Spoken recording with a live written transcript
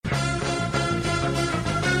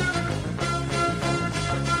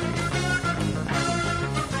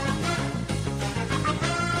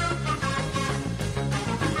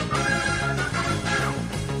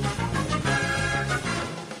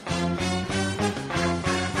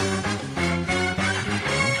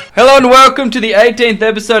Hello and welcome to the 18th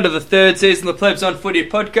episode of the third season of the Plebs on Footy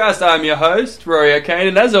podcast. I'm your host, Rory O'Kane,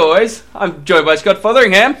 and as always, I'm joined by Scott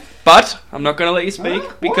Fotheringham, but I'm not going to let you speak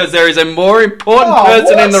because there is a more important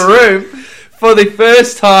person in the room. For the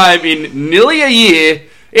first time in nearly a year,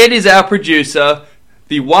 it is our producer,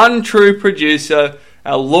 the one true producer,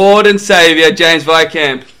 our Lord and Saviour, James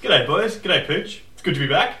Vycamp. G'day boys, g'day Pooch. It's good to be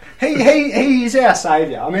back. He is our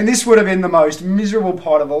saviour. I mean, this would have been the most miserable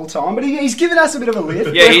pod of all time, but he's given us a bit of a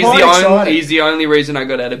lift. Yeah, he's the only reason I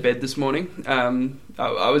got out of bed this morning.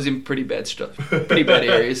 I was in pretty bad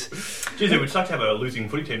areas. Jeez, it would suck to have a losing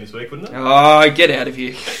footy team this week, wouldn't it? Oh, get out of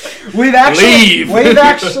here. We've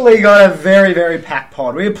actually got a very, very packed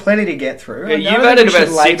pod. We have plenty to get through. Yeah, you've added about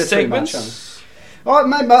 6 segments. Oh,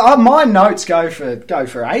 my notes go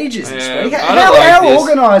for ages this week. How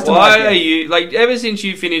organised am I? Why are you ever since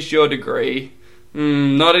you finished your degree?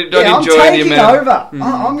 Not enjoying I'm the amount. over.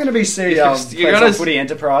 I'm going to be CEO of Plebs on Footy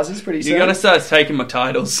Enterprises pretty soon. You're going to start taking my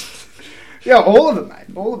titles. Yeah, all of them,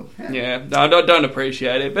 mate. All of them. Yeah, no, I don't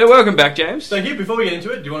appreciate it. But welcome back, James. Thank you. Before we get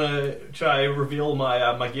into it, do you want to try reveal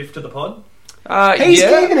my gift to the pod?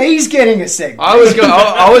 Even he's getting a segment. I was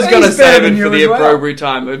going to save it for the appropriate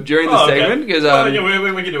time during the segment because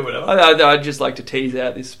we can do whatever. I'd just like to tease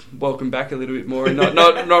out this welcome back a little bit more and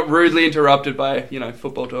not rudely interrupted by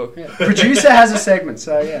football talk. Yeah. Producer has a segment,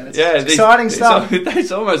 so that's exciting stuff.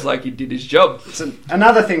 It's almost like he did his job. It's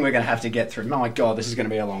another thing we're going to have to get through. My God, this is going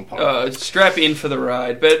to be a long pod. Strap in for the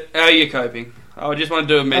ride. But how are you coping? I just want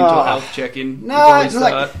to do a mental health check-in before we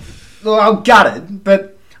start. I'm gutted,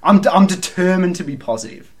 but I'm determined to be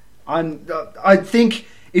positive. I think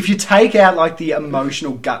if you take out the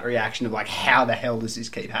emotional gut reaction of how the hell does this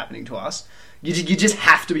keep happening to us, you just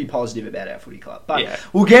have to be positive about our footy club. But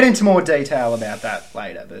we'll get into more detail about that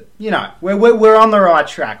later. But we're on the right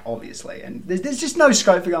track, obviously, and there's just no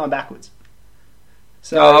scope for going backwards.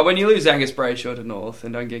 So when you lose Angus Brayshaw to North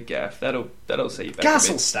and don't get Gaff, that'll see you back. Gus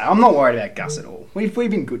will stay. I'm not worried about Gus at all. We've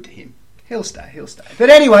been good to him. He'll stay. But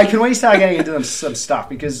anyway, can we start getting into some stuff?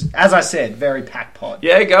 Because, as I said, very packed pod.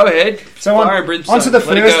 Yeah, go ahead. So on to the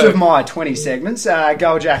first of my 20 segments,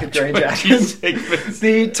 Gold Jacket, Green Jacket.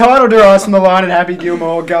 The title derives from the line in Happy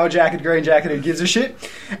Gilmore, Gold Jacket, Green Jacket, who gives a shit?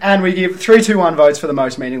 And we give 3-2-1 votes for the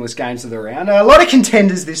most meaningless games of the round. A lot of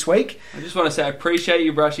contenders this week. I just want to say I appreciate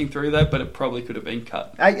you brushing through that, but it probably could have been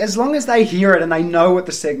cut. As long as they hear it and they know what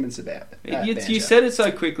the segment's about. You said it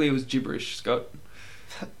so quickly it was gibberish, Scott.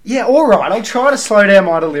 Yeah, all right. I'll try to slow down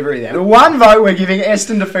my delivery there. But one vote, we're giving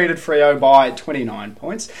Eston defeated Freo by 29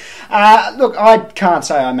 points. Look, I can't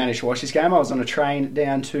say I managed to watch this game. I was on a train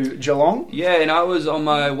down to Geelong. Yeah, and I was on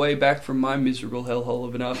my way back from my miserable hellhole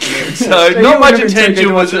of an afternoon. So not much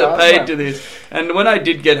attention was paid to this. And when I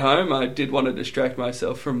did get home, I did want to distract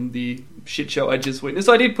myself from the shit show I just witnessed.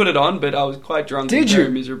 I did put it on, but I was quite drunk and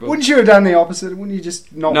very miserable. Wouldn't you have done the opposite? Wouldn't you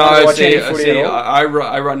just not want to watch any footy at all?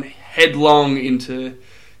 I run headlong into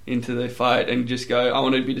the fight and just go, I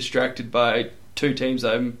want to be distracted by two teams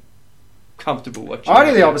I'm comfortable watching. I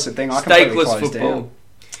do the opposite thing. I completely close football. Down.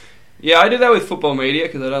 Yeah, I do that with football media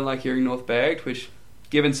because I don't like hearing North bagged, which,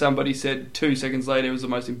 given somebody said 2 seconds later it was the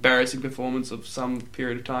most embarrassing performance of some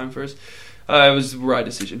period of time for us, it was the right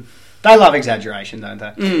decision. They love exaggeration, don't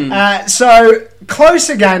they? So,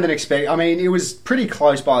 closer game than expected. I mean, it was pretty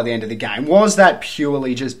close by the end of the game. Was that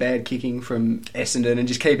purely just bad kicking from Essendon and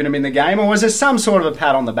just keeping them in the game, or was there some sort of a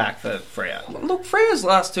pat on the back for Freo? Look, Freo's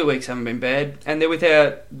last 2 weeks haven't been bad, and they're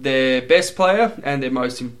without their best player and their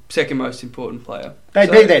second most important player. They'd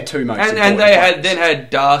be their two most important and they players. had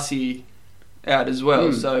Darcy out as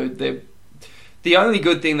well, so the only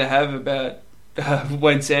good thing they have about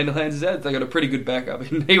when Sandilands is out, they got a pretty good backup,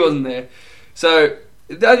 and he wasn't there. So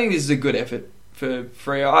I think this is a good effort for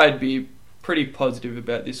Freo. I'd be pretty positive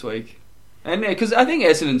about this week, and because I think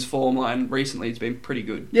Essendon's form line recently has been pretty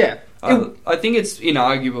good. Yeah, I think it's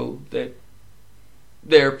inarguable that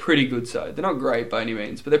they're a pretty good side. They're not great by any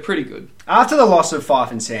means, but they're pretty good. After the loss of Fife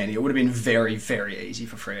and Sandy, it would have been very, very easy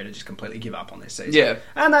for Freo to just completely give up on this season. Yeah.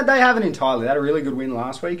 And they haven't entirely. They had a really good win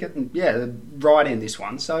last week, and right in this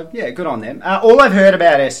one. So, good on them. All I've heard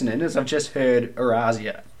about Essendon is I've just heard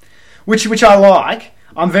Orazio, which I like.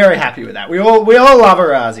 I'm very happy with that. We all love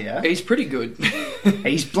Orazio. He's pretty good.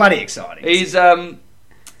 He's bloody exciting. He's a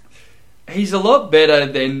lot better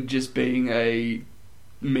than just being a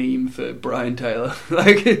meme for Brian Taylor.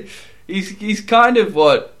 He's kind of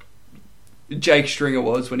what Jake Stringer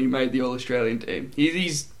was when he made the All-Australian team.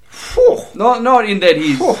 He's not in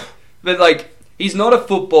that but he's not a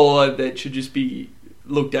footballer that should just be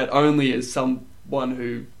looked at only as someone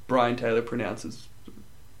who Brian Taylor pronounces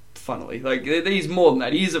funnily. Like, he's more than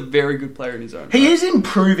that. He is a very good player in his own He right. is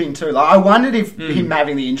improving too. Like, I wondered if him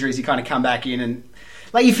having the injuries, he kind of come back in and...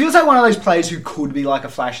 Like, he feels like one of those players who could be like a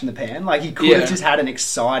flash in the pan. Like, he could have just had an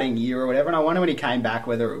exciting year or whatever, and I wonder when he came back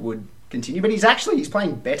whether it would continue. But he's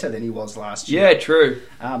playing better than he was last year. Yeah, true.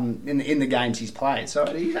 In the games he's played. So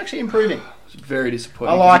he's actually improving. It's very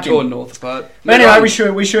disappointing. I like He tore him. North apart. But anyway,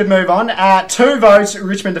 we should move on. 2 votes.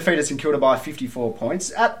 Richmond defeated St Kilda by 54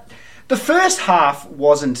 points. The first half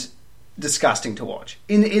wasn't disgusting to watch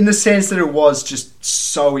in the sense that it was just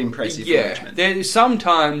so impressive for Richmond.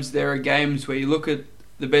 Sometimes there are games where you look at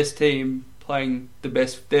the best team playing their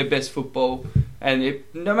best football, and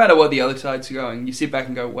no matter what the other side's going, you sit back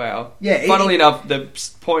and go, "Wow!" Yeah. Funnily enough, the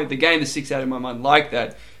game that sticks out in my mind like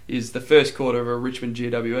that is the first quarter of a Richmond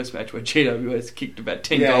GWS match where GWS kicked about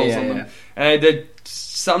 10 goals on them, and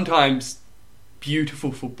sometimes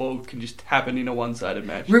beautiful football can just happen in a one-sided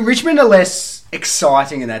match. Richmond are less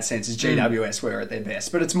exciting in that sense as GWS were at their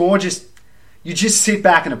best, but it's more just you just sit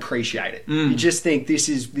back and appreciate it. You just think this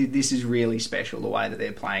is really special the way that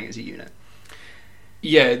they're playing as a unit.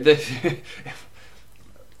 Yeah,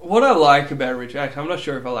 what I like about Richmond, I'm not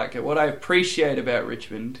sure if I like it. What I appreciate about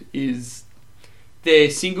Richmond is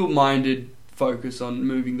their single-minded focus on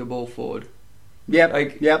moving the ball forward.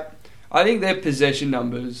 Yep. I think their possession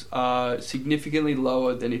numbers are significantly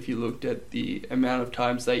lower than if you looked at the amount of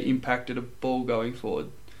times they impacted a ball going forward.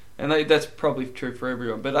 And that's probably true for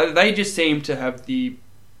everyone. But they just seem to have the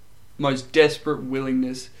most desperate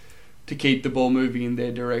willingness to keep the ball moving in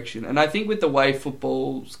their direction. And I think with the way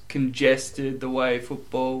football's congested, the way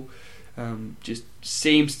football just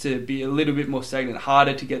seems to be a little bit more stagnant,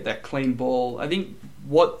 harder to get that clean ball, I think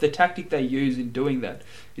what the tactic they use in doing that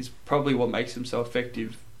is probably what makes them so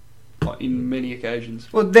effective in many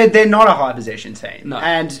occasions. Well, they're not a high possession team, no.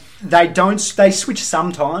 And they switch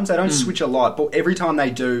sometimes. They don't switch a lot, but every time they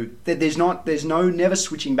do, there's never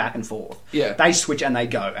switching back and forth. Yeah, they switch and they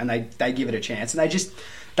go and they give it a chance, and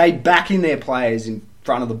they back in their players in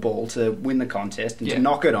front of the ball to win the contest and to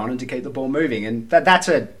knock it on and to keep the ball moving, and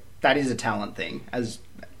that is a talent thing as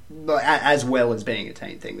well as being a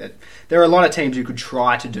team thing. That there are a lot of teams who could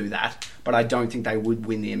try to do that, but I don't think they would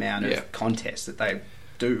win the amount of contests that they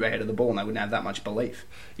do ahead of the ball, and they wouldn't have that much belief.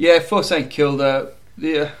 Yeah, for St Kilda,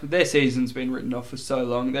 their season's been written off for so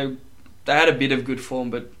long. They had a bit of good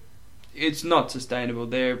form, but it's not sustainable.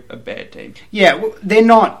 They're a bad team. Yeah, well, they're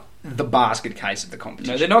not the basket case of the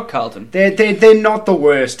competition. No, they're not Carlton. They're not the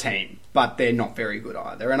worst team, but they're not very good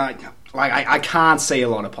either. And I can't see a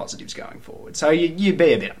lot of positives going forward. So you'd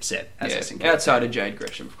be a bit upset. Outside of Jade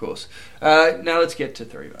Gresham, of course. Now let's get to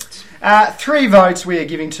 3 votes. 3 votes we are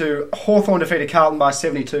giving to Hawthorn defeated Carlton by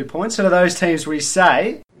 72 points. So to those teams we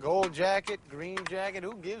say... Gold jacket, green jacket,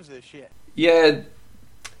 who gives a shit? Yeah,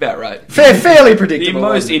 about right. Fairly predictable. The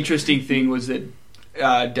most interesting thing was that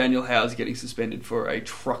Daniel Howe's getting suspended for a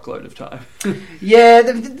truckload of time. Yeah,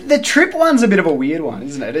 the trip one's a bit of a weird one,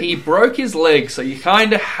 isn't it? He broke his leg, so you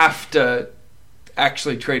kind of have to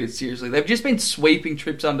actually treat it seriously. They've just been sweeping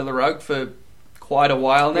trips under the rug for quite a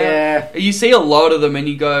while now. Yeah. You see a lot of them and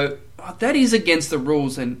you go, oh, that is against the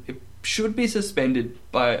rules and it should be suspended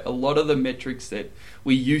by a lot of the metrics that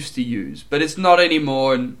we used to use. But it's not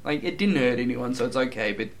anymore, and it didn't hurt anyone, so it's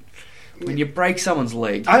okay, but... when you break someone's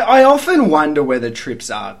leg... I often wonder whether trips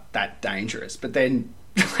are that dangerous, but then...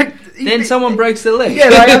 then someone breaks their leg. Yeah,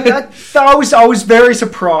 I was very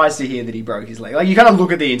surprised to hear that he broke his leg. You kind of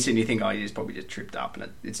look at the incident and you think, oh, he's probably just tripped up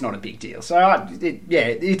and it's not a big deal. So,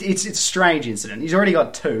 it's a strange incident. He's already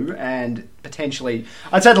got 2, and potentially...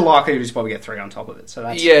 I'd say the likelihood is probably get 3 on top of it. So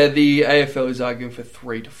that's... Yeah, the AFL is arguing for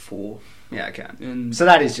 3 to 4. Yeah, okay. And so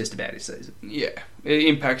that is just about his season. Yeah.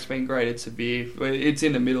 Impact's been great at Severe. It's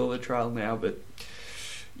in the middle of the trial now, but...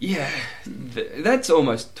 yeah, that's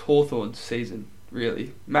almost Hawthorn's season,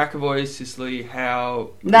 really. McAvoy, Sicily,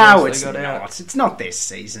 Howe... No, it's not. Out. It's not their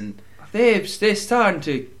season. They're starting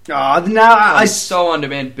to... Oh, no, so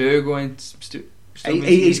undermanned. Burgoyne's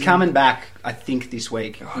he's coming back, I think, this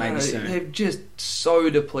week, maybe soon. They're just so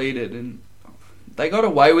depleted, and they got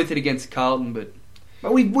away with it against Carlton, but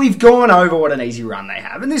we've gone over what an easy run they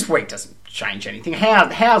have, and this week doesn't change anything.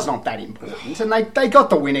 How's not that important, and they got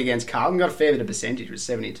the win against Carlton, got a fair bit of percentage with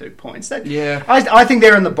 72 points. I think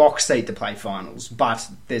they're in the box seat to play finals, but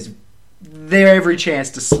there's every chance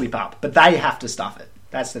to slip up, but they have to stuff it.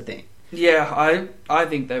 That's the thing. Yeah, I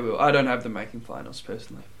think they will. I don't have them making finals,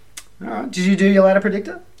 personally. All right. Did you do your ladder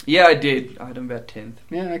predictor? Yeah, I did. I had them about 10th.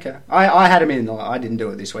 Yeah, okay. I had them in. I didn't do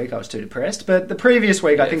it this week. I was too depressed. But the previous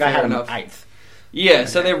week, I think I had them 8th. Yeah, okay.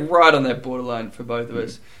 So they're right on that borderline for both of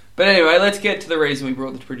us. But anyway, let's get to the reason we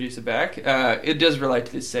brought the producer back. It does relate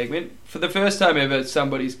to this segment. For the first time ever,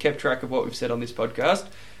 somebody's kept track of what we've said on this podcast.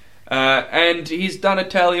 And he's done a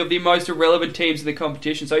tally of the most irrelevant teams in the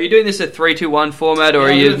competition. So are you doing this at 3-2-1 format, or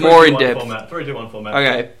are you more in depth? 3-2-1 format.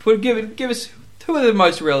 Okay, give us who are the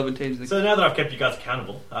most irrelevant teams. So now that I've kept you guys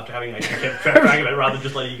accountable, after having actually kept track of it, rather than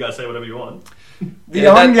just letting you guys say whatever you want. The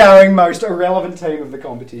ongoing most irrelevant team of the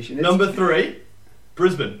competition. Number 3,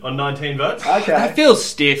 Brisbane on 19 votes. Okay. That feels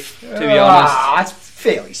stiff, to be honest. It's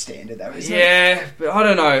fairly standard though, isn't it? Yeah, but I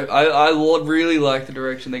don't know. I really like the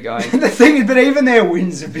direction they're going. The thing is, but even their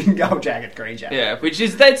wins have been gold jacket, green jacket. Yeah,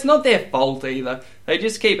 that's not their fault either. They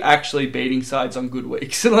just keep actually beating sides on good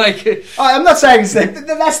weeks. Like, I'm not saying it's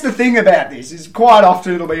that's the thing about this, is quite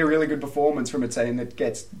often it'll be a really good performance from a team that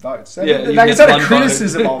gets votes. So Yeah, you it's get not a one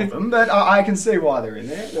criticism of them, but I can see why they're in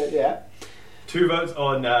there. But yeah. 2 votes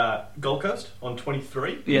on Gold Coast on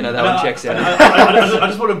 23. yeah, no, that one checks out. I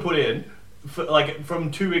just want to put in, from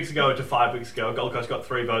 2 weeks ago to 5 weeks ago, Gold Coast got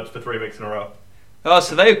 3 votes for 3 weeks in a row. Oh,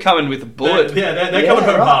 so they're coming with a bullet. They're coming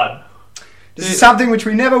home right. hard. This is something which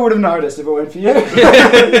we never would have noticed if it weren't for you.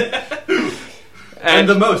 And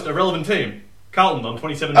the most irrelevant team, Carlton on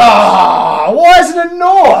 27 votes. Why isn't it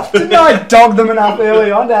North? Didn't I dog them enough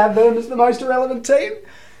early on to have them as the most irrelevant team?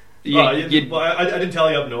 I didn't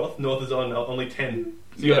tell you up north. North is on only 10.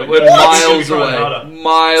 So Yeah, we're miles away.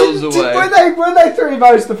 Miles away. Were they 3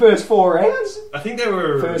 votes the first 4 rounds? I think they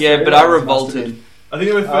were. First Yeah, 3 but I rounds revolted. I think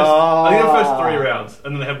they were first. I think they were first 3 rounds,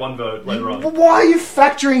 and then they had 1 vote later on. Why are you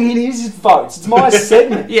factoring in his votes? It's my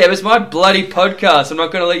segment. Yeah, it was my bloody podcast. I'm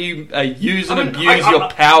not going to let you use and abuse your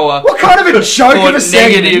power. What kind of a joke for of a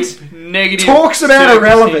segment negative talks about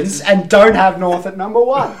irrelevance circumstances. and don't have North at number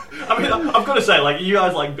 1? I mean, I've got to say, you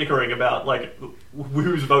guys bickering about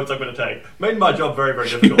whose votes I'm going to take made my job very, very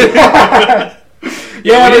difficult. Yeah, we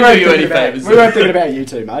didn't weren't do you thinking any about- favours. We weren't thinking about you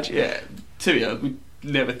too much. Yeah, to be honest, we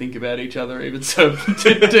never think about each other even, so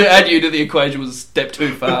to add you to the equation was a step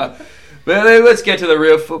too far. But let's get to the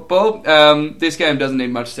real football. This game doesn't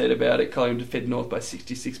need much said about it. Collingwood defeated North by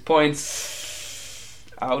 66 points.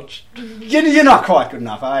 Ouch. You're not quite good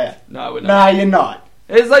enough, are you? No, we're not. No, you're not.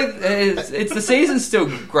 It's the season's still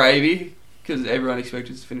gravy because everyone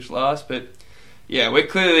expected us to finish last, but yeah, we're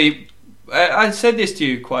clearly. I said this to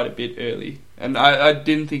you quite a bit early, and I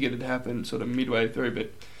didn't think it would happen sort of midway through,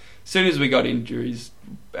 but as soon as we got injuries,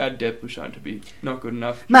 our depth was shown to be not good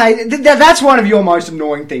enough. Mate, that's one of your most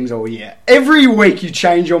annoying things all year. Every week you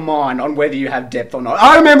change your mind on whether you have depth or not.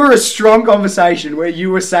 I remember a strong conversation where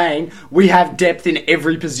you were saying, we have depth in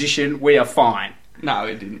every position, we are fine. No,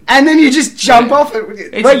 it didn't. And then you just jump off it.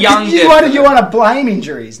 It's But young you depth. want to blame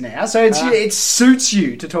injuries now, so it suits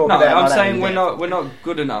you to talk No, about I'm not saying having depth. we're not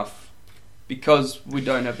good enough because we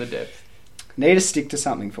don't have the depth. Need to stick to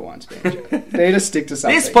something for once, Banjo. Need to stick to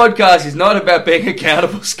something. This podcast is not about being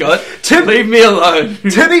accountable, Scott. To- Leave me alone.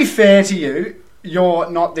 To be fair to you,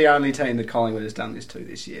 you're not the only team that Collingwood has done this to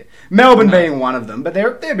this year. Melbourne being one of them, but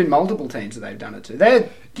there have been multiple teams that they've done it to. They're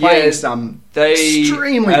playing some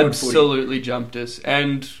extremely good footy. absolutely jumped us,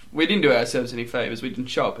 and we didn't do ourselves any favours. We didn't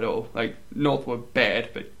show up at all. North were bad,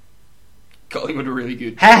 but Collingwood were really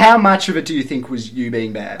good. How much of it do you think was you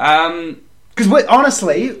being bad? Because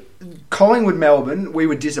honestly, Collingwood, Melbourne, we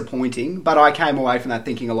were disappointing, but I came away from that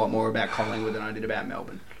thinking a lot more about Collingwood than I did about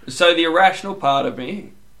Melbourne. So the irrational part of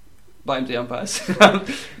me blames the umpires. No.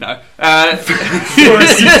 For a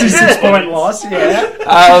 66-point loss,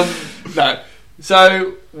 yeah. No.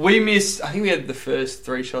 So we missed. I think we had the first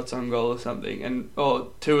 3 shots on goal or something, or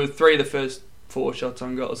 2 or 3 of the first 4 shots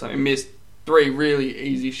on goal or something. We missed 3 really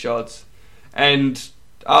easy shots, and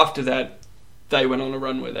after that, they went on a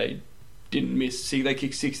run where they didn't miss. See, they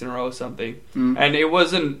kicked 6 in a row or something, and it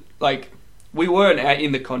wasn't we weren't out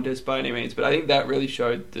in the contest by any means, but I think that really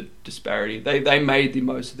showed the disparity. They made the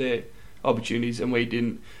most of their opportunities, and we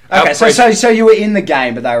didn't. Okay, so you were in the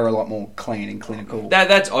game, but they were a lot more clean and clinical.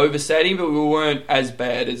 That's overstating, but we weren't as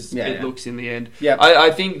bad as it looks in the end. Yep.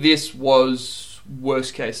 I think this was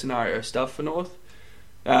worst case scenario stuff for North.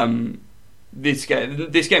 This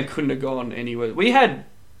game couldn't have gone anywhere. We had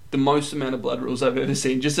the most amount of blood rules I've ever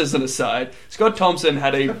seen. Just as an aside, Scott Thompson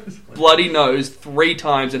had a bloody nose 3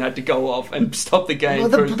 times and had to go off and stop the game. Well,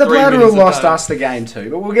 for the 3 blood minutes rule of lost time. us the game too,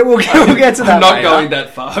 but we'll get to that. I'm not later. going that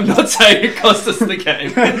far. I'm not saying it cost us the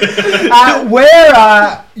game. Where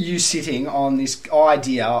are you sitting on this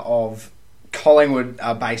idea of Collingwood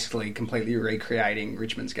are basically completely recreating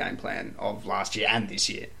Richmond's game plan of last year and this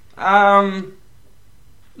year? No.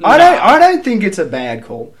 I don't think it's a bad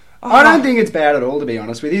call. I don't think it's bad at all, to be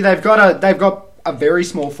honest with you. They've got a very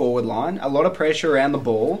small forward line, a lot of pressure around the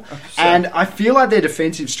ball, and I feel like their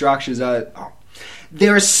defensive structures are.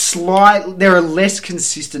 they're a less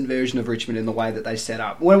consistent version of Richmond in the way that they set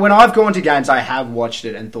up. When I've gone to games, I have watched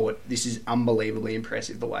it and thought, this is unbelievably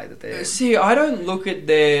impressive, the way that they're... See, I don't look at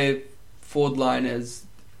their forward line as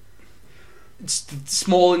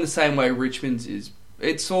small in the same way Richmond's is.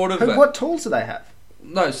 It's sort of... What tools do they have?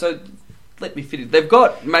 No, so let me fit it. They've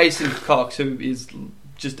got Mason Cox, who is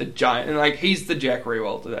just a giant, and like he's the Jack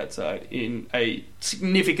Riewoldt to that side in a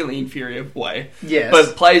significantly inferior way. Yes.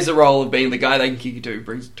 But plays the role of being the guy they can kick it to,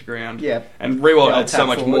 brings it to ground. Yeah. And Riewoldt Yeah, adds so tap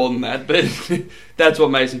much forward. more than that, but that's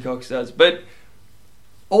what Mason Cox does. But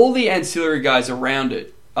all the ancillary guys around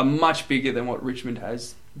it are much bigger than what Richmond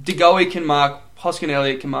has. DeGoey can mark, Hoskin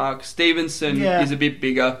Elliott can mark, Stevenson Yeah. is a bit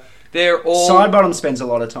bigger. They're all... Sidebottom spends a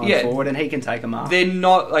lot of time Yeah. forward, and he can take a mark. They're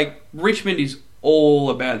not like Richmond is all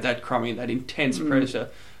about that crumbing, that intense pressure.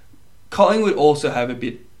 Collingwood also have a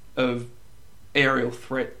bit of aerial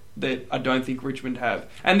threat that I don't think Richmond have,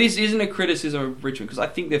 and this isn't a criticism of Richmond because I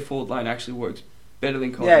think their forward line actually works better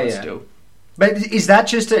than Collingwood Yeah. still. But is that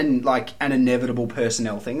just an inevitable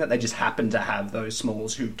personnel thing that they just happen to have those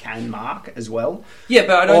smalls who can mark as well? Yeah,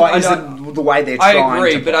 but I don't. Or I is don't- it the way they're I trying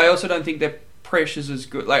agree, to but play? I also don't think their pressure's as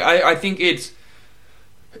good. Like I think it's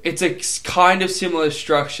a kind of similar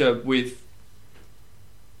structure with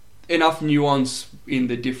enough nuance in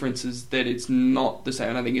the differences that it's not the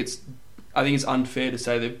same. I think it's unfair to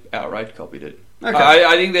say they've outright copied it. Okay.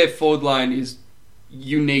 I think their forward line is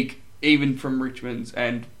unique even from Richmond's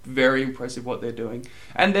and very impressive what they're doing.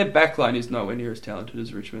 And their back line is nowhere near as talented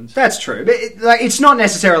as Richmond's. That's true, but it's not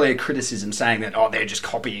necessarily a criticism saying that, they're just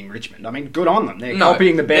copying Richmond. I mean, good on them. They're No,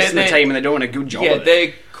 copying the best in the they're- team and they're doing a good job Yeah, of it.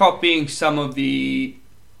 they're copying some of the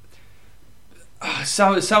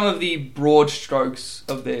broad strokes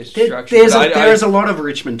of their structure. There's a lot of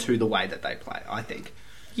Richmond to the way that they play, I think.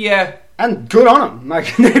 Yeah. And good on them.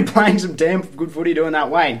 Like, they're playing some damn good footy doing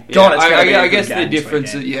that way. God, it's gonna be a I good guess game the this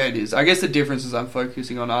difference. weekend. Yeah, it is. I guess the differences I'm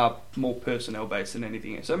focusing on are more personnel based than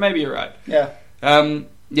anything else. So maybe you're right. Yeah.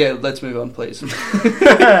 Yeah, let's move on, please. Gold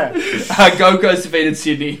Coast defeated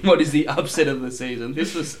Sydney. What is the upset of the season?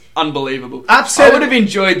 This was unbelievable. Upset- I would have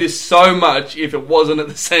enjoyed this so much if it wasn't at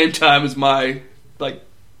the same time as my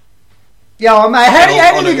Yeah, well, mate, how do you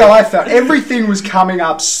on think it. I felt? Everything was coming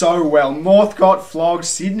up so well. North got flogged,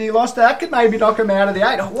 Sydney lost. That could maybe knock them out of the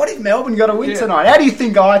 8. Oh, what if Melbourne got a win Yeah. tonight? How do you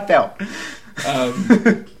think I felt?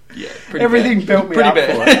 Yeah, pretty Everything bad. built me Pretty up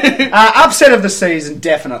bad. for it. Upset of the season,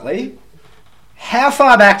 definitely. How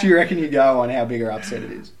far back do you reckon you go on how big or upset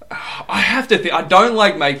it is? I have to think. I don't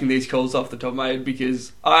like making these calls off the top of my head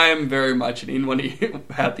because I am very much an in one ear,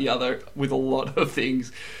 out the other with a lot of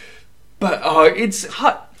things. But it's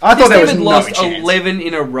hard. I thought This there team was had no lost chance. 11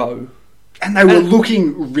 in a row. And they were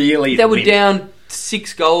looking really... They were limp. down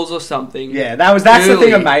 6 goals or something. Yeah, that's the early.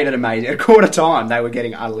 thing that made it amazing. At quarter time, they were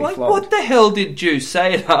getting utterly Like, flogged. what the hell did Juice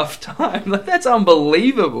say at half time? Like, that's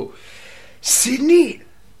unbelievable. Sydney,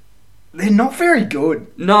 they're not very good.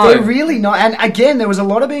 No. They're really not. And again, there was a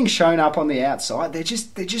lot of being shown up on the outside.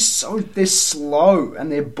 They're slow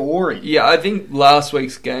and they're boring. Yeah, I think last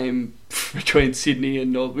week's game between Sydney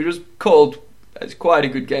and North, which was called as quite a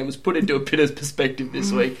good game, was put into a bit of perspective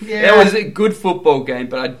this week. Yeah. It was a good football game,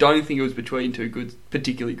 but I don't think it was between two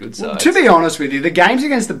particularly good sides. To be honest with you, the games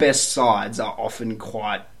against the best sides are often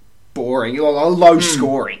quite boring or low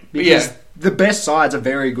scoring because Yeah. the best sides are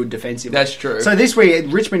very good defensively. That's true. So this week,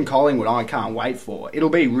 Richmond Collingwood, I can't wait for. It'll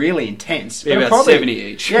be really intense. Yeah, It'll about 70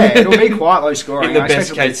 each. Yeah, it'll be quite low scoring. in the I best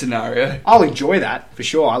expect case scenario. I'll enjoy that for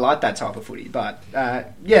sure. I like that type of footy. But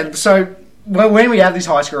yeah, so when we have these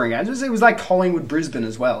high scoring games, it was like Collingwood Brisbane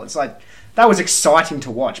as well. It's like that was exciting to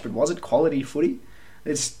watch, but was it quality footy?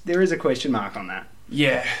 There is a question mark on that.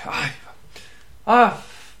 Yeah,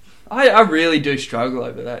 I really do struggle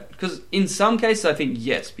over that because in some cases I think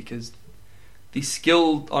yes, because the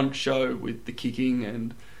skill on show with the kicking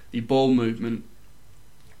and the ball movement,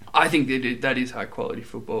 I think that is high quality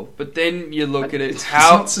football. But then you look at it, It's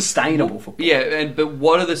how not sustainable football. Yeah, but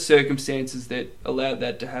what are the circumstances that allowed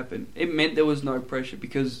that to happen? It meant there was no pressure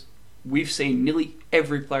because we've seen nearly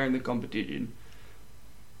every player in the competition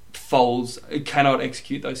cannot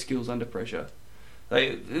execute those skills under pressure.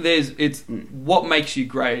 What makes you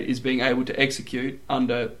great is being able to execute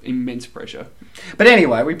under immense pressure. But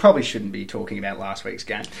anyway, we probably shouldn't be talking about last week's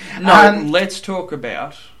game. No, let's talk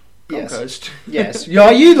about Gold Yes. Coast. Yes. Yeah,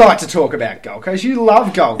 you like to talk about Gold Coast. You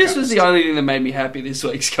love Gold Coast. This was the only thing that made me happy this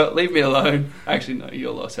week, Scott. Leave me alone. Actually, no,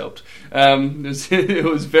 your loss helped. It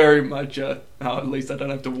was very much, at least I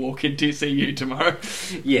don't have to walk in TCU tomorrow.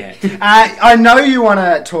 Yeah. I know you want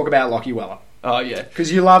to talk about Lachie Weller. Oh, yeah.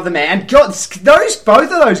 Because you love the man. God, both of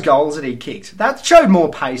those goals that he kicked, that showed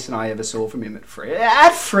more pace than I ever saw from him at Freo.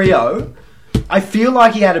 At Freo, I feel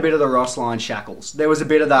like he had a bit of the Ross Lyon shackles. There was a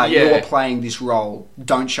bit of that, Yeah. you're playing this role,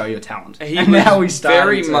 don't show your talent. He and was now he's starting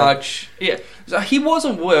very to... much... Yeah. So he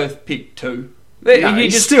wasn't worth pick 2. No, he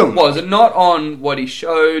he's just still not. wasn't. Not on what he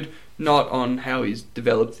showed, not on how he's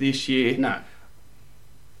developed this year. No.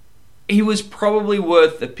 He was probably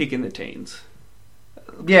worth the pick in the teens.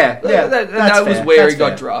 Yeah, yeah. That that's was fair, where that's he got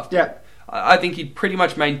fair. drafted. Yeah. I think he pretty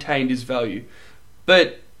much maintained his value.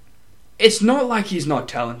 But it's not like he's not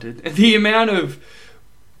talented. The amount of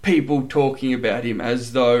people talking about him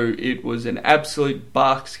as though it was an absolute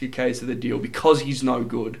basket case of the deal because he's no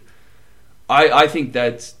good, I think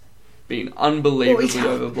that's been unbelievably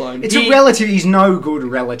overblown. It's a relative. He's no good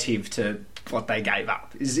relative to what they gave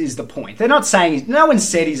up. Is the point? They're not saying. No one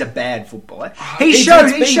said he's a bad footballer. He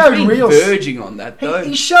showed real. Verging on that though.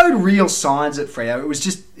 He showed real signs at Freo.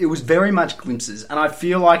 It was very much glimpses, and I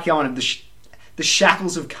feel like kind of the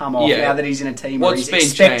shackles have come off now that he's in a team where he's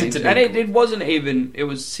expected to be. And it wasn't even. It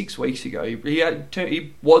was 6 weeks ago.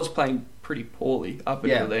 He was playing pretty poorly up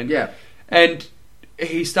until then. Yeah. And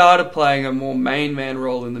he started playing a more main man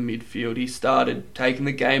role in the midfield. He started taking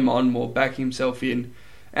the game on more, backing himself in,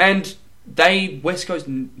 and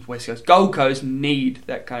Gold Coast need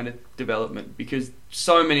that kind of development because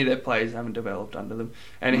so many of their players haven't developed under them,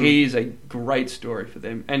 and he is a great story for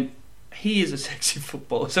them. And he is a sexy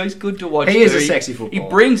footballer, so he's good to watch. He is a sexy footballer. He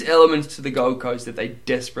brings elements to the Gold Coast that they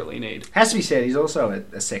desperately need. Has to be said, he's also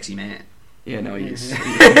a sexy man. Yeah, no, he is.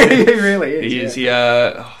 He really is. He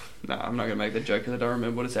is. No, I'm not going to make that joke because I don't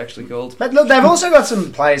remember what it's actually called. But look, they've also got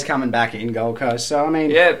some players coming back in Gold Coast, so I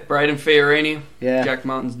mean... Yeah, Braden Fiorini. Yeah. Jack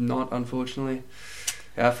Martin's not, unfortunately.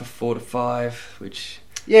 Out for 4 to 5, which...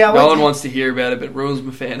 Yeah, no one wants to hear about it, but ruins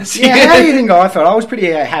my fantasy. Yeah, how do you think I felt? I was pretty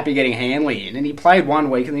happy getting Hanley in, and he played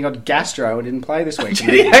 1 week, and then he got gastro and didn't play this week.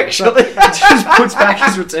 Did he actually? So it just puts back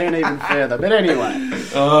his return even further. But anyway,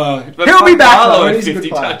 but he'll be back Barlow though. at He's a good 50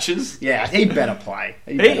 player. touches. Yeah, he better play.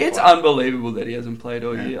 It's unbelievable that he hasn't played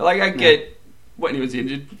all year. Like, I get when he was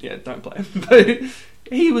injured, don't play him. But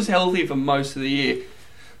he was healthy for most of the year.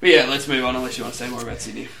 But yeah, let's move on unless you want to say more about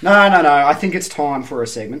Sydney. No. I think it's time for a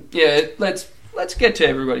segment. Yeah, let's get to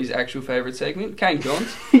everybody's actual favourite segment, Kane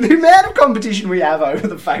Corns. The amount of competition we have over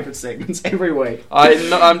the favourite segments every week. I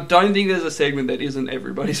don't think there's a segment that isn't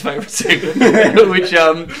everybody's favourite segment, which,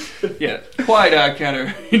 quite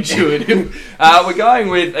counterintuitive. We're going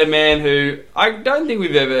with a man who I don't think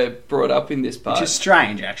we've ever brought up in this part. Which is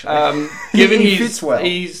strange, actually. Given he fits well.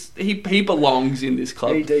 He belongs in this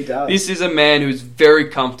club. He does. This is a man who's very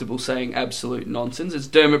comfortable saying absolute nonsense. It's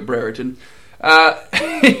Dermot Brereton.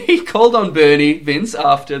 He called on Bernie Vince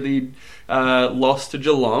after the loss to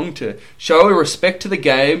Geelong to show a respect to the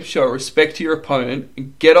game, show a respect to your opponent,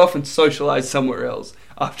 and get off and socialise somewhere else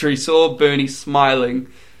after he saw Bernie smiling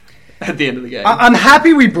at the end of the game. I'm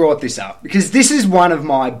happy we brought this up because this is one of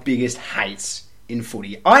my biggest hates in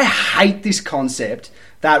footy. I hate this concept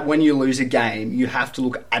that when you lose a game, you have to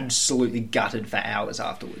look absolutely gutted for hours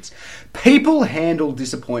afterwards. People handle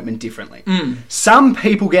disappointment differently. Some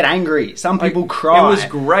people get angry. Some people cry. It was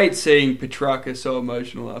great seeing Petrarca so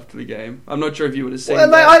emotional after the game. I'm not sure if you would have seen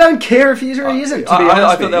that. I don't care if he is or he isn't, to be honest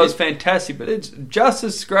I with thought that you. was fantastic, but it's just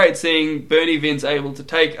as great seeing Bernie Vince able to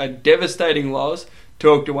take a devastating loss,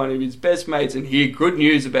 talk to one of his best mates and hear good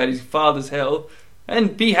news about his father's health,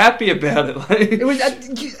 and be happy about it. It was,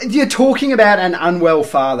 you're talking about an unwell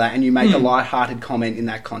father and you make a light-hearted comment in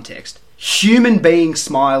that context. Human beings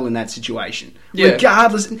smile in that situation,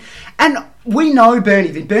 regardless. And we know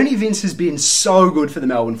Bernie Vince has been so good for the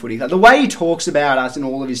Melbourne Footy Club. The way he talks about us in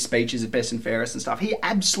all of his speeches at Best and Fairest and stuff, he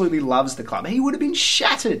absolutely loves the club. He would have been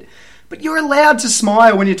shattered. But you're allowed to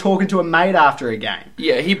smile when you're talking to a mate after a game.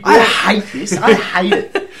 Yeah, I hate this. I hate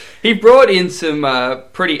it. He brought in some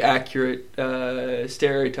pretty accurate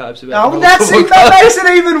stereotypes about. Oh, that makes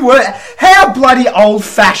it even worse. How bloody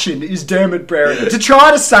old-fashioned is Dermot Brereton to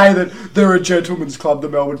try to say that they're a gentleman's club, the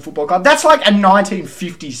Melbourne Football Club? That's like a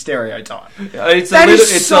 1950s stereotype. It's a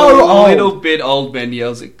little bit old man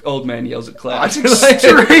yells at clouds. It's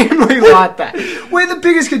extremely like that. We're the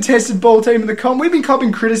biggest contested ball team in the comp. We've been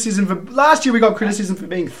copping criticism for. Last year we got criticism for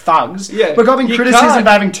being thugs. Yeah, we're copping criticism for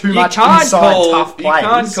having too much inside tough players. You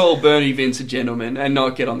can't call Bernie Vince a gentleman and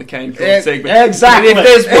not get on the Kane Corns segment. Exactly. And if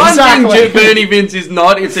there's one thing Bernie Vince is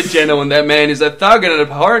not, it's a gentleman. That man is a thug and an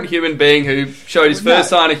abhorrent human being who showed his first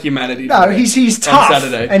sign of humanity. No, he's tough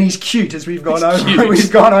Saturday. and he's cute, as we've gone over.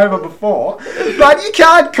 We've gone over before. But you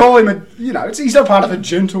can't call him he's not part of the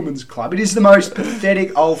gentleman's club. It is the most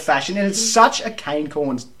pathetic, old-fashioned, and it's such a Kane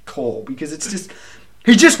Corns call because it's just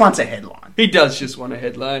he just wants a headline. He does just want a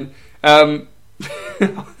headline. We'll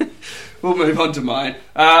move on to mine.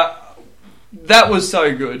 That was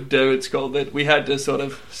so good, Dermot Scott, that we had to sort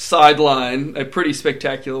of sideline a pretty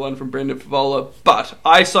spectacular one from Brendan Favola. But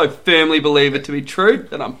I so firmly believe it to be true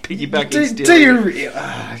that I'm piggybacking still. Do you really?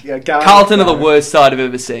 Carlton are the worst side I've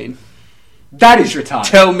ever seen. That is retarded.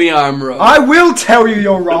 Tell me I'm wrong. I will tell you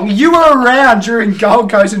you're wrong. You were around during Gold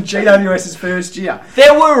Coast and GWS's first year.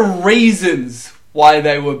 There were reasons why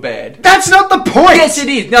they were bad. That's not the point. Yes, it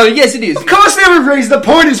is. No, yes, it is. Of course there were reasons. The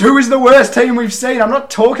point is who is the worst team we've seen. I'm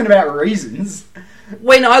not talking about reasons.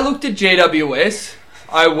 When I looked at GWS,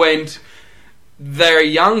 I went, they're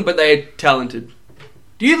young, but they're talented.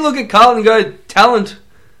 Do you look at Carlton and go, talent?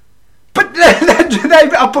 But they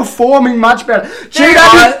are performing much better.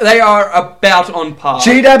 They are about on par.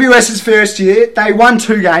 GWS's first year, they won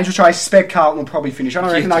 2 games, which I expect Carlton will probably finish. I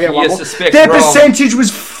don't reckon they'll get one more. Their percentage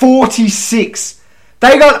was 46.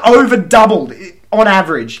 They got over doubled on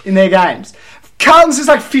average in their games. Carlton's is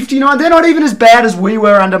like 59. They're not even as bad as we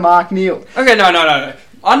were under Mark Neeld. Okay, no.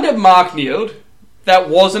 Under Mark Neeld, that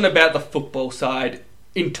wasn't about the football side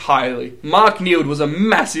entirely. Mark Neeld was a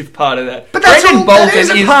massive part of that. But that is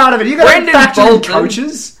a part of it. You've got to factor in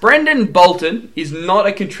coaches. Brendan Bolton is not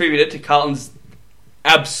a contributor to Carlton's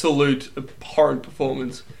absolute abhorrent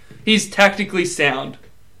performance. He's tactically sound.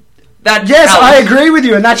 Yes, I agree with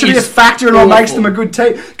you, and that should be a factor in what makes them a good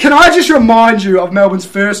team. Can I just remind you of Melbourne's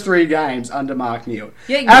first 3 games under Mark Neeld?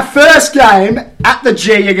 Yeah, our first game at the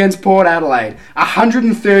G against Port Adelaide,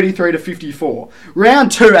 133-54.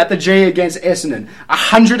 Round 2 at the G against Essendon,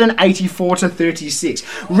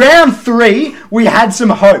 184-36. Round 3, we had some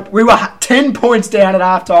hope. We were 10 points down at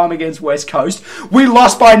half-time against West Coast. We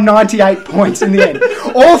lost by 98 points in the end.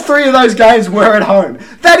 All 3 of those games were at home.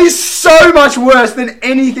 That is so much worse than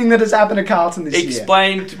anything that has happened to Carlton this year.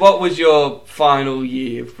 Explain, what was your final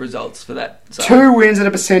year of results for that side? 2 wins at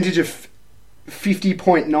a percentage of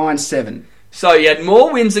 50.97. So you had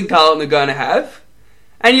more wins than Carlton are going to have,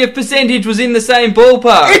 and your percentage was in the same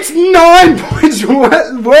ballpark. It's 9 points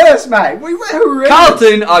worse, mate. We were horrendous.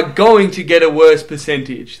 Carlton are going to get a worse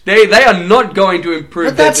percentage. They are not going to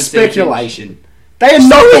improve their percentage. But that's speculation. They are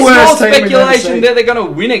not the worst team we've ever seen. That they're going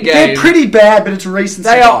to win a game. They're pretty bad, but it's recent.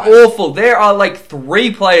 They are awful. There are like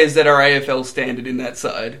 3 players that are AFL standard in that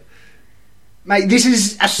side. Mate, this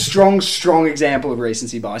is a strong example of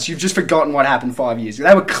recency bias. You've just forgotten what happened 5 years ago.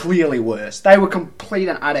 They were clearly worse. They were complete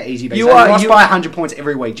and utter easy beats. They lost by 100 points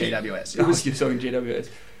every week, GWS. You're talking GWS.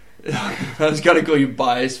 I was going to call you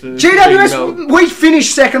biased for... GWS, we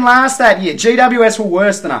finished second last that year. GWS were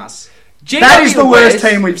worse than us. That is the worst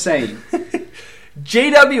team we've seen.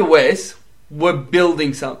 GWS were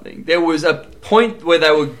building something. There was a point where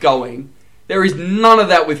they were going. There is none of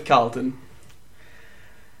that with Carlton.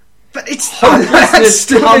 But it's still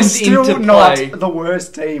not the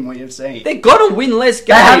worst team we have seen. They've got to win less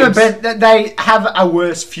games. They have a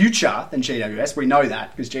worse future than GWS. We know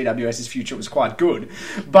that because GWS's future was quite good.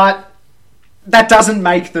 But that doesn't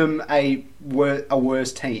make them a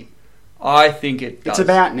worse team. I think it does. It's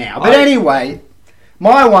about now. But anyway,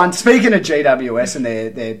 my one, speaking of GWS and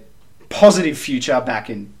their positive future back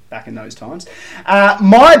in those times,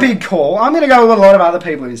 my big call, I'm going to go with what a lot of other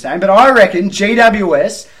people have been saying, but I reckon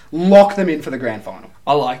GWS lock them in for the grand final.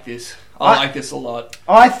 I like this. I like this a lot.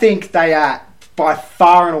 I think they are by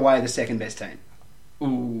far and away the second best team.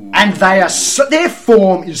 Ooh. And they are their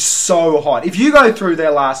form is so hot. If you go through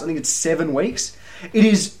their last, I think it's 7 weeks, it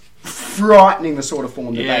is frightening the sort of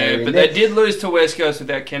form that they are in. Yeah, but they did lose to West Coast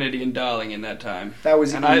without Kennedy and Darling in that time.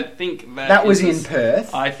 I think that was in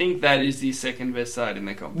Perth. I think that is the second best side in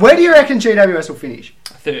the competition. Where do you reckon GWS will finish?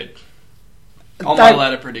 3rd. On my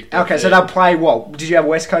ladder predictor. Okay, so they'll play what? Did you have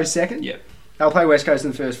West Coast second? Yep. They'll play West Coast in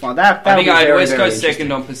the first final. I think I had West Coast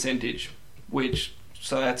second on percentage,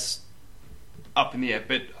 so that's up in the air.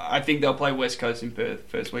 But I think they'll play West Coast in Perth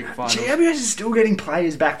first week of finals. GWS is still getting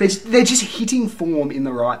players back. They're just hitting form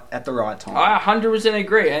at the right time. I 100%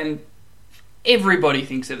 agree, and everybody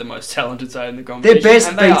thinks they're the most talented side in the competition. Their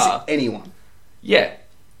best beats anyone. Yeah.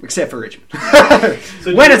 Except for Richmond.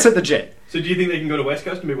 When it's at the Jet. So do you think they can go to West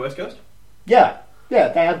Coast and beat West Coast? Yeah.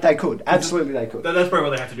 Yeah, they could. Absolutely they could. That's probably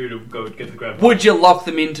what they have to do to go get to the grand final. Would you lock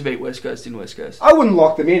them in to beat West Coast in West Coast? I wouldn't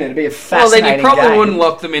lock them in. It'd be a fascinating game. Well, then you probably wouldn't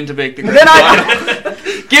lock them in to beat the grand final.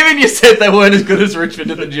 Given you said they weren't as good as Richmond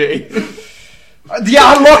at the G. Yeah,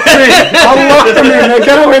 I locked them in. They're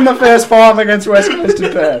going to win the first 5 against West Coast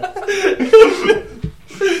and Perth.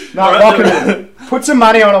 No, lock them in. Put some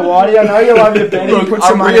money on it, Whitey. I know you love your betting. Look, Put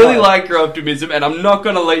some money I really on it. like your optimism, and I'm not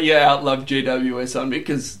going to let you outlove GWS on me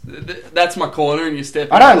because that's my corner, and you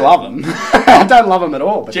step. I don't love them. I don't love them at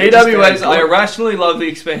all. But GWS, I irrationally love the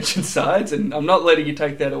expansion sides, and I'm not letting you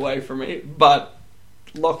take that away from me. But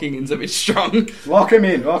locking in's a bit strong. Lock him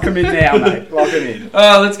in now, mate. Lock him in.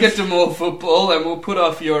 Let's get to more football, and we'll put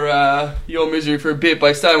off your misery for a bit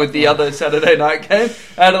by starting with the other Saturday night game.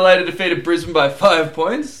 Adelaide defeated Brisbane by 5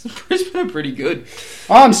 points. Brisbane are pretty good.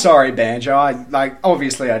 I'm sorry, Banjo.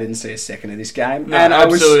 Obviously I didn't see a second of this game, No, and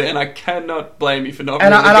absolutely, and I cannot blame you for not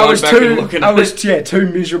and really I going was back and looking at it. too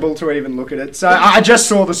miserable to even look at it. So I just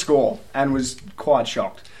saw the score and was quite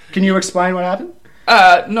shocked. Can you explain what happened?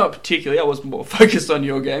 Not particularly. I was more focused on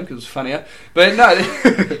your game because it was funnier. But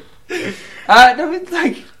no,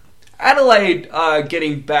 Adelaide are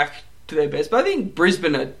getting back to their best. But I think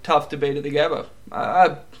Brisbane are tough to beat at the Gabba.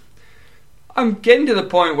 I'm getting to the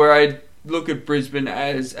point where I look at Brisbane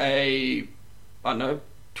as a,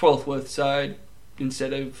 12th worth side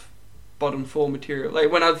instead of bottom 4 material.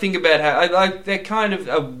 Like when I think about how they're kind of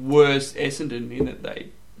a worse Essendon in that they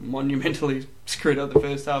monumentally screwed up the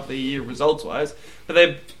first half of the year results wise, but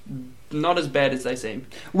they're not as bad as they seem.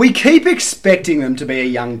 We keep expecting them to be a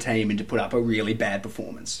young team and to put up a really bad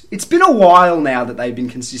performance. It's been a while now that they've been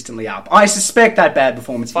consistently up. I suspect that bad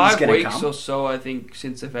performance is going to come. 5 weeks or so, I think,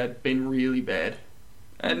 since they've been really bad.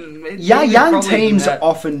 And young teams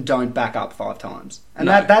often don't back up 5 times, and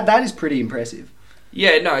No. that is pretty impressive.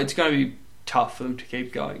 Yeah, no, it's going to be tough for them to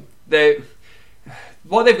keep going.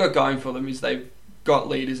 What they've got going for them is they've got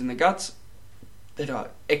leaders in the guts that are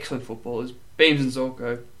excellent footballers. Beams and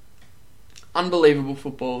Zorko, unbelievable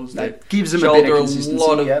footballers That that gives them a bit shoulder of a consistency.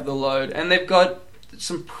 lot of Yep. the load, and they've got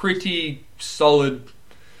some pretty solid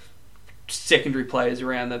secondary players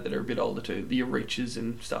around that are a bit older too, the Riches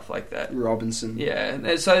and stuff like that. Robinson. Yeah,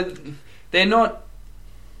 and so they're not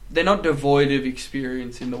devoid of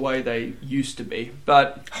experience in the way they used to be,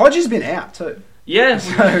 but Hodge has been out too, yeah.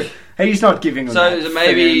 so he's not giving them. So that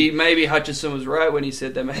maybe Hutchison was right when he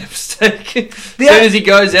said they made a mistake. As soon as he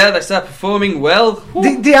goes out, they start performing well.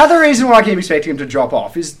 The other reason why I keep expecting him to drop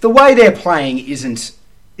off is the way they're playing isn't.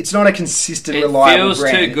 It's not a consistent, It reliable feels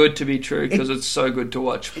brand. too good to be true because it's so good to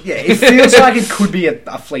watch. Yeah, it feels like it could be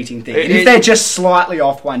a fleeting thing. And if they're just slightly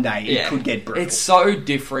off one day, it could get brutal. It's so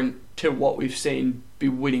different to what we've seen be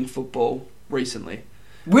winning football recently.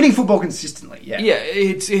 Winning football consistently, yeah. Yeah,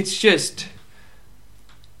 it's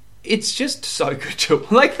just so good to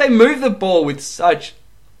like they move the ball with such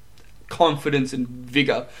confidence and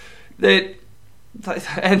vigor that.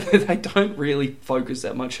 And they don't really focus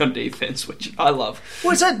that much on defence, which I love.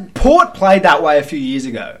 Well, it's that Port played that way a few years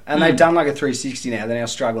ago, and they've done like a 360 now. They're now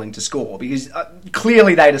struggling to score because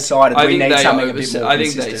clearly they decided we need something a bit more I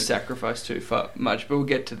think consistent. they sacrifice too far much, but we'll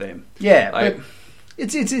get to them. Yeah, Like- but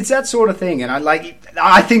it's that sort of thing, and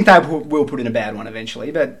I think they will put in a bad one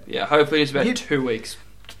eventually. But Yeah, hopefully it's about You- 2 weeks.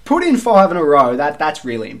 put in 5 in a row, that's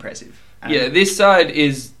really impressive. Yeah, this side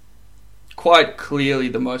is quite clearly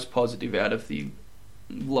the most positive out of the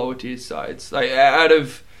lower tier sides. Like out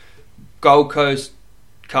of Gold Coast,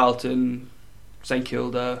 Carlton, St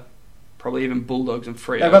Kilda, probably even Bulldogs and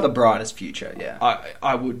Freo. They've got the brightest future. Yeah,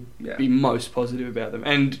 I would Yeah. be most positive about them,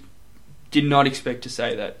 and did not expect to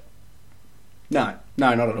say that no,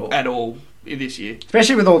 not at all. at all this year.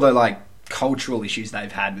 Especially with all the cultural issues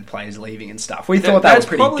they've had with players leaving and stuff. We thought that was That's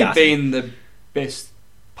pretty probably gutty. been the best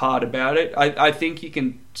part about it. I think you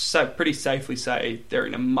can pretty safely say they're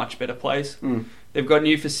in a much better place. They've got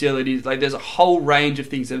new facilities. Like there's a whole range of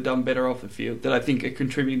things they've done better off the field that I think are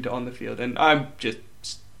contributing to on the field, and I'm just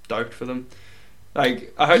stoked for them.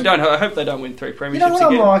 Like I hope they don't win 3 premierships what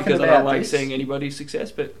I'm again liking because I about don't like this? seeing anybody's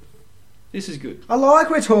success. But this is good. I like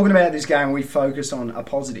we're talking about this game and we focus on a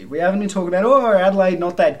positive. We haven't been talking about, Adelaide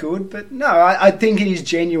not that good, but no, I think it is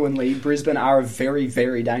genuinely Brisbane are a very,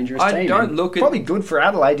 very dangerous I team. don't and look at- probably good for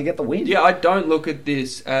Adelaide to get the win. Yeah, I don't look at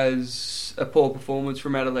this as a poor performance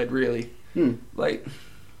from Adelaide. Really, like.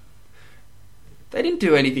 They didn't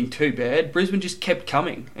do anything too bad. Brisbane just kept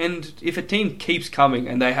coming. And if a team keeps coming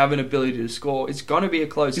and they have an ability to score, it's going to be a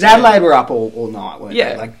close Because game. Adelaide were up all night, weren't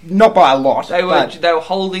Yeah. they? Not by a lot. They were but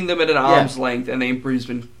holding them at an arm's length, and then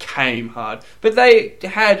Brisbane came hard. But they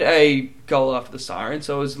had a goal after the siren,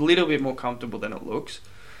 so it was a little bit more comfortable than it looks.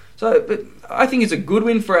 So, but I think it's a good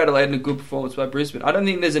win for Adelaide and a good performance by Brisbane. I don't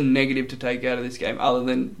think there's a negative to take out of this game, other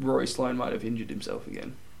than Rory Sloane might have injured himself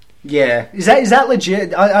again. yeah. Is that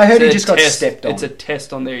legit? I heard he It's a just got test. stepped on. It's a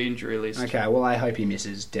test on their injury list. Okay, well, I hope he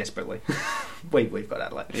misses desperately. We've got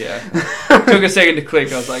Adelaide. Yeah. Took a second to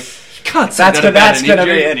click. I was like, you can't say That's that about an going to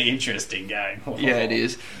injury. be an interesting game. Yeah, it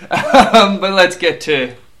is. But let's get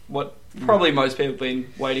to what probably most people have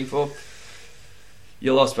been waiting for.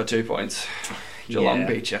 You lost by 2 points. Geelong Yeah.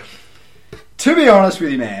 beat you. To be honest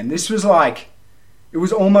with you, man, this was it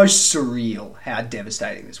was almost surreal how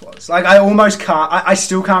devastating this was. Like, I almost can't, I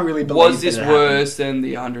still can't really believe Was this that it happened. worse than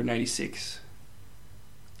the 186?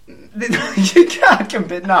 You can't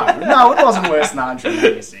compare. No, it wasn't worse than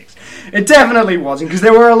 186. It definitely wasn't, because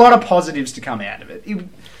there were a lot of positives to come out of it.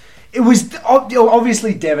 It was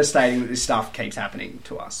obviously devastating that this stuff keeps happening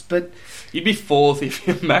to us, but You'd be fourth if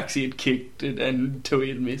Maxi had kicked it and Tui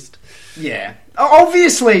had missed. yeah.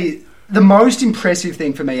 Obviously, the most impressive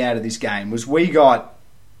thing for me out of this game was we got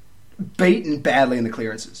beaten badly in the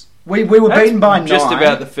clearances. We were That's beaten by 9. just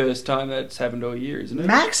about the first time that's happened all year, isn't it?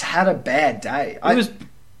 Max had a bad day. He was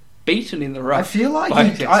beaten in the rough. I feel like by I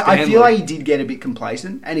feel Stanley. like he did get a bit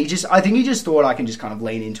complacent, and I think he just thought I can just kind of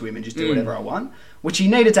lean into him and just do whatever I want. Which he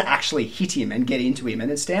needed to actually hit him and get into him, and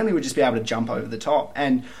then Stanley would just be able to jump over the top.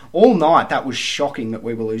 And all night, that was shocking that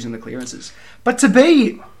we were losing the clearances. But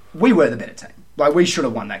we were the better team. Like, we should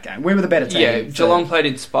have won that game. We were the better team. Yeah, Geelong played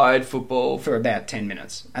inspired football. for about 10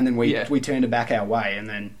 minutes, and then we turned it back our way, and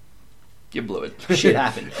then You blew it. shit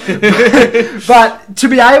happened. But to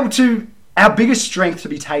be able to, our biggest strength to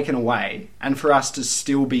be taken away, and for us to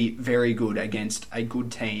still be very good against a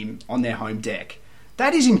good team on their home deck,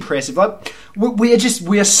 that is impressive. Like, we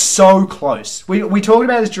are so close. We talked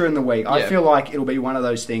about this during the week. I feel like it'll be one of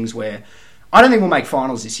those things where I don't think we'll make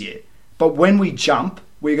finals this year, but when we jump,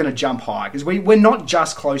 we're going to jump high, because we're not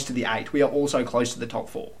just close to the 8, we are also close to the top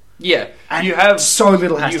 4. Yeah, And you have so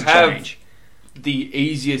little has to change. The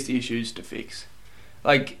easiest issues to fix.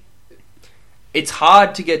 Like, it's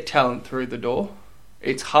hard to get talent through the door.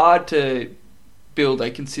 It's hard to build a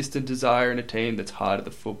consistent desire in a team that's hard at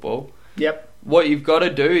the football. Yep. What you've got to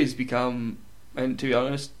do is become, and to be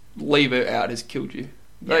honest, leave it out has killed you.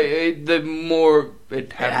 Yeah. Like, the more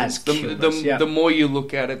it happens, has killed us, the more you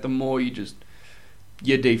look at it, the more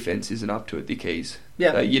your defense isn't up to it. The keys.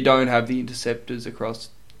 Yeah. You don't have the interceptors across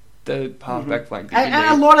the halfback flank. that you And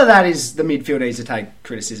a need. lot of that is the midfield needs to take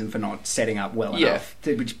criticism for not setting up well enough,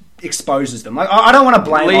 which exposes them. Like, I don't want to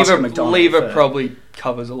blame Oscar McDonald. Lever probably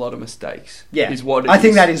covers a lot of mistakes. Yeah, is what it I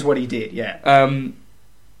think is. that is what he did. Yeah.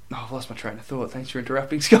 I've lost my train of thought. Thanks for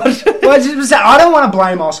interrupting, Scott. Well, I don't want to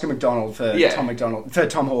blame Oscar McDonald for Yeah.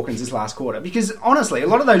 Tom Hawkins this last quarter, because honestly, a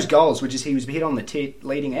lot of those goals were just he was hit on the tit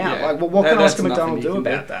leading out. Yeah. Like, well, what can That's Oscar McDonald nothing do you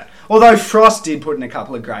can about do. that? Although Frost did put in a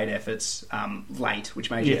couple of great efforts late,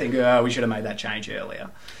 which made you think, oh, we should have made that change earlier.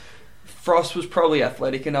 Frost was probably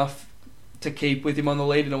athletic enough to keep with him on the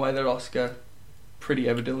lead in a way that Oscar pretty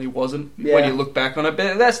evidently wasn't Yeah. when you look back on it.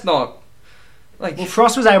 But that's not like Well,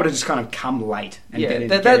 Frost was able to just kind of come late and get in.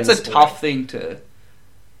 that's get a in the tough thing to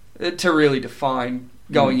really define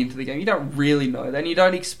going into the game. You don't really know that, and you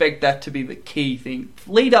don't expect that to be the key thing.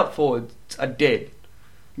 Lead up forwards are dead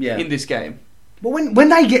Yeah. in this game. But when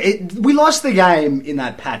they get it, we lost the game in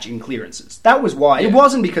that patch in clearances. That was why. It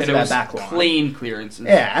wasn't because And of it our was back line. clean clearances.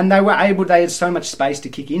 Yeah, and they had so much space to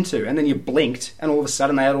kick into, and then you blinked, and all of a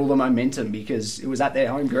sudden they had all the momentum because it was at their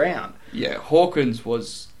home ground. Yeah, Hawkins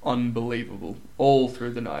was unbelievable all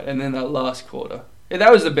through the night, and then that last quarter. Yeah,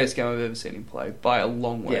 that was the best game I've ever seen him play by a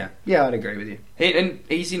long way. Yeah, I'd agree with you.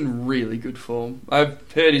 He's in really good form.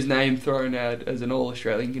 I've heard his name thrown out as an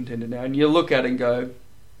All-Australian contender now, and you look at it and go,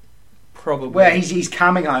 probably. Well, he's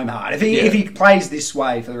coming home hard. If he plays this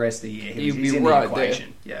way for the rest of the year, He'll he's be in right the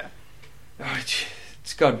equation. Yeah. Oh,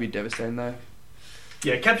 it's got to be devastating though.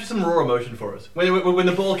 Yeah, capture some raw emotion for us. When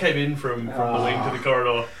the ball came in from the wing to the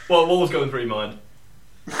corridor, what was going through your mind?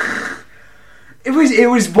 It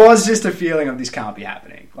was just a feeling of this can't be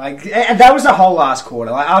happening. Like, and that was the whole last quarter.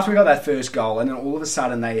 Like, after we got that first goal, and then all of a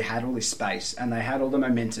sudden they had all this space and they had all the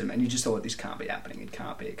momentum, and you just thought this can't be happening. It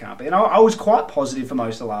can't be. And I was quite positive for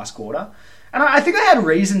most of the last quarter, and I think they had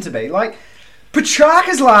reason to be. Like,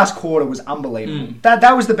 Petrarca's last quarter was unbelievable.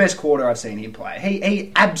 That was the best quarter I've seen him play.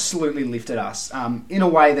 He absolutely lifted us in a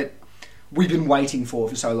way that we've been waiting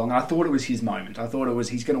for so long. And I thought it was his moment. I thought it was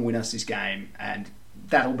he's going to win us this game, and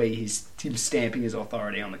that'll be him stamping his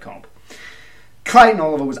authority on the comp. Clayton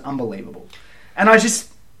Oliver was unbelievable, and I thought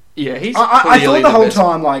the whole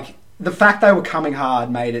time, like, the fact they were coming hard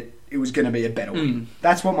made it was going to be a better win.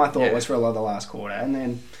 That's what my thought was for a lot of the last quarter, and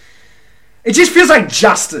then it just feels like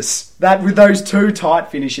justice that with those two tight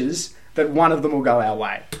finishes, that one of them will go our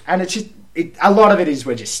way, and it's just a lot of it is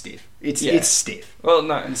we're just stiff. It's stiff. Well,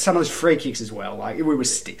 no, and some of those free kicks as well. Like, we were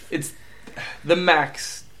stiff. It's the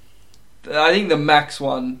max. I think the max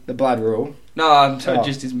one. The blood rule. No,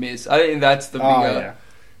 just his miss. I think that's the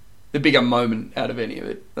bigger moment out of any of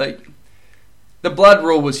it. Like, the blood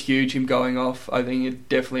rule was huge. Him going off, I think it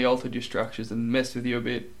definitely altered your structures and messed with you a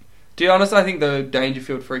bit. To be honest, I think the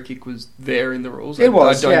Dangerfield free kick was there in the rules. It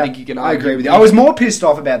was. I don't think you can argue. I agree with you. I was more pissed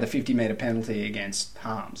off about the 50-metre penalty against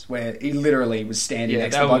Harms, where he literally was standing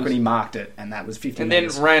next to the bloke when he marked it, and that was 50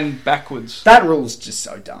 metres. And then ran backwards. That rule's just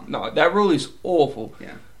so dumb. No, that rule is awful.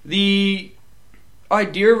 Yeah.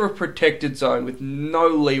 idea of a protected zone with no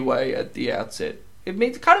leeway at the outset,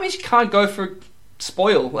 it kind of means you can't go for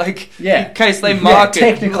spoil, like, in case they mark it.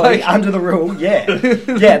 Technically, under the rule, yeah.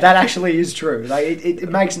 That actually is true. Like, it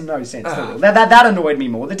makes no sense. That annoyed me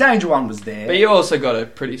more. The danger one was there. But you also got a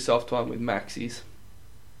pretty soft one with Maxis.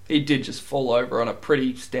 He did just fall over on a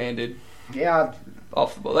pretty standard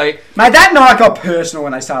off the ball. Mate, that night got personal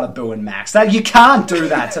when they started booing Max. You can't do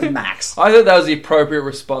that to Max. I thought that was the appropriate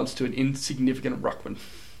response to an insignificant ruckman.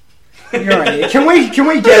 You're right. Can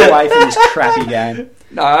we get away from this crappy game?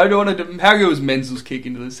 No, I don't want to. How good was Menzel's kick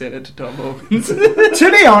into the centre to Tom Hawkins?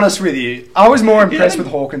 To be honest with you, I was more impressed with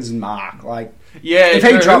Hawkins and Mark. Like, if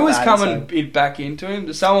he who was coming back into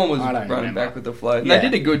him? Someone was running back with the float. And they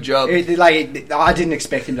did a good job. I didn't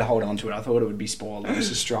expect him to hold on to it. I thought it would be spoiled. It was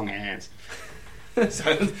just strong hands.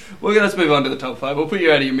 So let's move on to the top 5. We'll put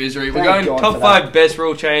you out of your misery. We're going top 5 best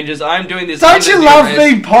rule changes. I'm doing this. Don't you love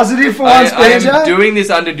being positive for once, BJ? I'm doing this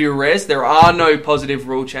under duress. There are no positive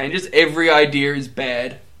rule changes. Every idea is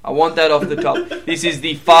bad. I want that off the top. This is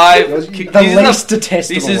the 5. Least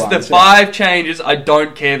detestable. This is the 5 changes I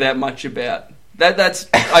don't care that much about. That's.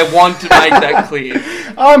 I want to make that clear.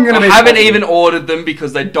 I haven't even ordered them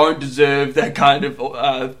because they don't deserve that kind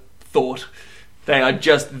of thought. They are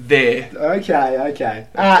just there. Okay.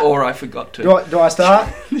 Or I forgot to. Do I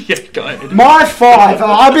start? Yeah, go ahead. My 5.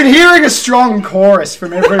 I've been hearing a strong chorus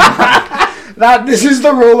from everyone that this is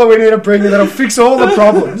the rule that we need to bring in that'll fix all the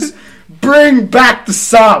problems. Bring back the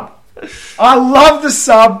sub. I love the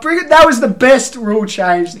sub. Bring it. That was the best rule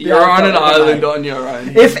change. You're on an island on your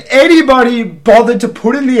own. If anybody bothered to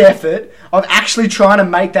put in the effort of actually trying to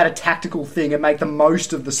make that a tactical thing and make the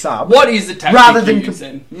most of the sub. What is the tactic rather than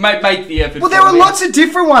then? Make the effort. Well, there were lots of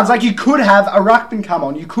different ones. Like, you could have a ruckman come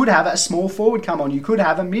on. You could have a small forward come on. You could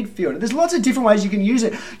have a midfielder. There's lots of different ways you can use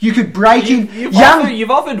it. You could break in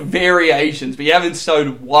You've offered variations, but you haven't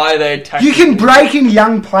showed why they attack. You can break in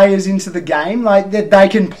young players into the game. Like, that they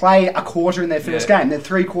can play a quarter in their first game. They're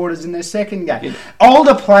 3 quarters in their second game. Yeah.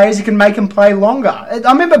 Older players, you can make them play longer. I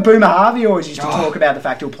remember Boomer Harvey always used to talk about the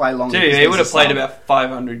fact he'll play longer. Dude, he would have played about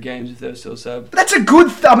 500 games if they were still sub. But that's a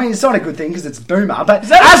good... I mean, it's not a good thing because it's Boomer, but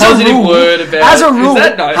as a positive word about... As a rule,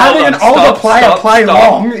 having an older player play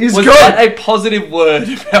long is good. Was that a positive word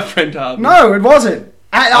about Brent Harvey? No, it wasn't.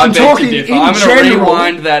 I'm talking in general. I'm going to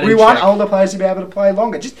rewind that. We want older players to be able to play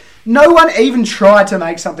longer. Just no one even tried to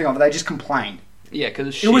make something of it. They just complained. Yeah,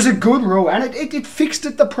 because it was a good rule, and it fixed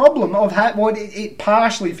the problem of it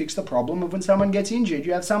partially fixed the problem of when someone gets injured,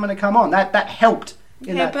 you have someone to come on. That helped.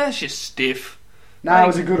 But that's just stiff. No, it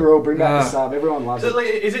was a good rule. Bring back the sub. Everyone loves it. Like,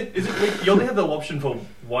 is it like, you only have the option for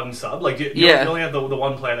one sub? Like, you only have the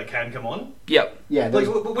one player that can come on? Yep. Yeah. Like,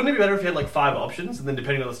 wouldn't it be better if you had like 5 options, and then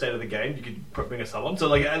depending on the state of the game, you could bring a sub on? So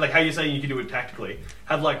like how you're saying you could do it tactically,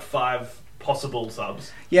 have like 5 possible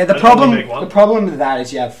subs. Yeah, the problem with that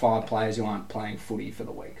is you have 5 players who aren't playing footy for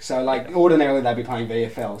the week. So like ordinarily they'd be playing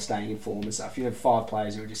VFL, staying in form and stuff. You have 5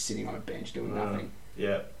 players who are just sitting on a bench doing nothing.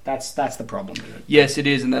 Yeah. That's the problem with it. Yes, it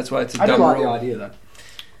is, and that's why it's a dumb rule. I don't like the idea though.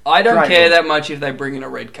 I don't care that much if they bring in a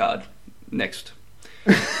red card. Next.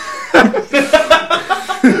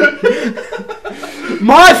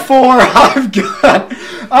 My 4,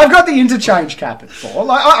 I've got the interchange cap at 4.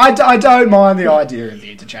 Like I don't mind the idea of the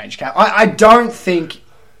interchange cap. I don't think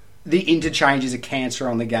the interchange is a cancer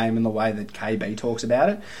on the game in the way that KB talks about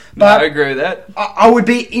it. But I agree with that. I would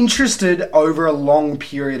be interested over a long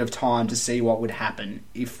period of time to see what would happen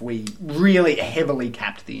if we really heavily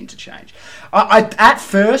capped the interchange. At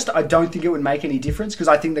first, I don't think it would make any difference because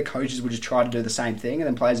I think the coaches would just try to do the same thing and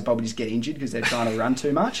then players would probably just get injured because they're trying to run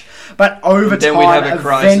too much. But over then time, we'd have a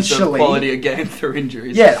crisis eventually, of quality of game through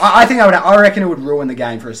injuries. Yeah, I reckon it would ruin the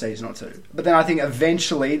game for a season or 2. But then I think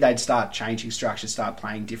eventually they'd start changing structures, start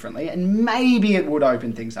playing differently, and maybe it would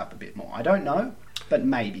open things up a bit more. I don't know, but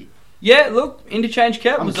maybe. Yeah, look, interchange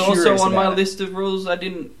cap was also on my it. list of rules I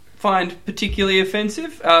didn't find particularly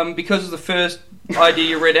offensive. Because of the first idea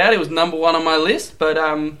you read out, it was number 1 on my list. But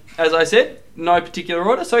as I said, no particular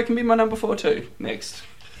order, so it can be my number 4 too. Next.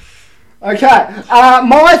 Okay,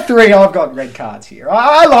 my 3, I've got red cards here.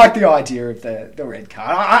 I like the idea of the red card.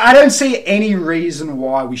 I don't see any reason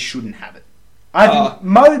why we shouldn't have it.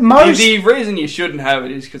 The reason you shouldn't have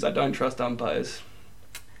it is because I don't trust umpires.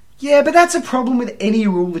 Yeah, but that's a problem with any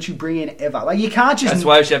rule that you bring in ever. Like, you can't just... That's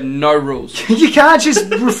why we should have no rules. You can't just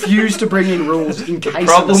refuse to bring in rules in case the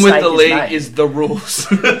problem with the league made. is the rules.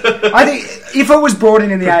 I think if it was brought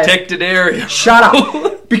in the protected area. Shut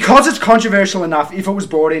up. Because it's controversial enough, if it was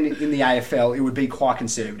brought in the AFL, it would be quite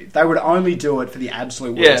conservative. They would only do it for the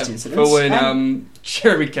absolute worst incidents. For when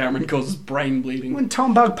Jeremy Cameron causes brain bleeding. When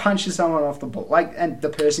Tom Bug punches someone off the ball, and the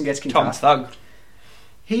person gets concussed. Tom Thug.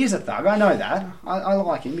 He is a thug. I know that. I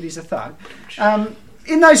like him, but he's a thug.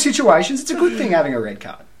 In those situations, it's a good thing having a red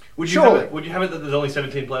card. Would you have it that there's only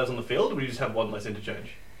 17 players on the field, or would you just have one less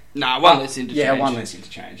interchange? Nah, one less interchange. Yeah, one less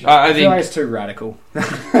interchange. I feel think it's too radical.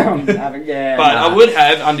 I would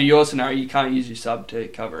have, under your scenario, you can't use your sub to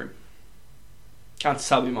cover him. Can't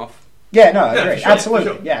sub him off. Yeah, no, I agree. For sure, absolutely.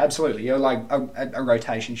 for sure. Yeah, absolutely. You're like a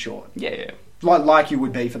rotation short. Yeah. Like you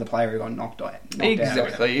would be for the player who got knocked out.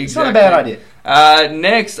 Exactly. It's not a bad idea.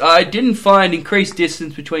 Next, I didn't find increased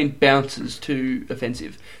distance between bounces too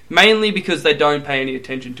offensive. Mainly because they don't pay any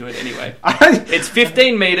attention to it anyway. It's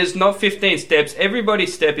 15 metres, not 15 steps.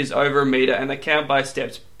 Everybody's step is over a metre and they count by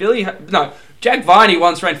steps. Jack Viney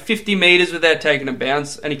once ran 50 metres without taking a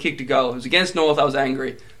bounce and he kicked a goal. It was against North, I was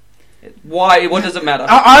angry. Why? What does it matter?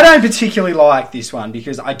 I don't particularly like this one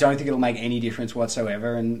because I don't think it'll make any difference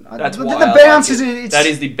whatsoever. And that's the why the I bounce like is that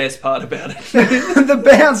is the best part about it. The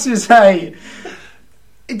bounce is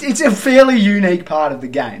it's a fairly unique part of the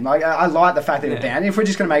game. Like I like the fact that it's bound. If we're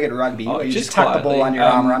just going to make it rugby, where you just tuck the ball on your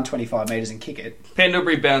arm, run 25 metres and kick it.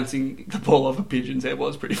 Pendlebury bouncing the ball off a pigeon's head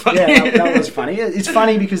was pretty funny. Yeah, that was funny. It's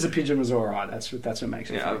funny because the pigeon was all right. That's what makes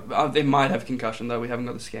it funny. They might have concussion though. We haven't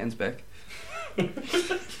got the scans back.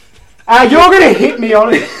 You're going to hit me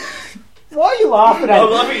on it. Why are you laughing at me?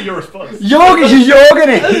 I'm laughing at your response. You're going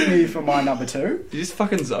to hit me for my number 2. These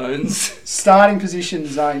fucking zones. Starting position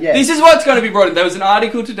zone, yeah. This is what's going to be brought in. There was an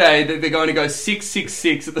article today that they're going to go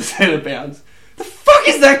 6-6-6 at the centre bounce. The fuck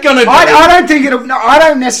is that going to do? I don't think it'll... No, I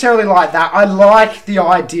don't necessarily like that. I like the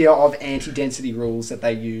idea of anti-density rules that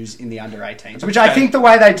they use in the under-18s, which I think the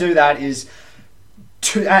way they do that is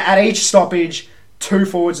at each stoppage... 2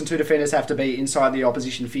 forwards and 2 defenders have to be inside the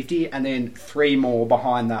opposition 50 and then 3 more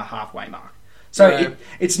behind the halfway mark. So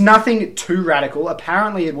it's nothing too radical.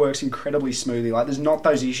 Apparently it works incredibly smoothly. Like there's not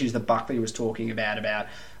those issues that Buckley was talking about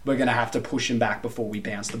we're going to have to push him back before we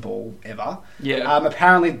bounce the ball ever. Yeah.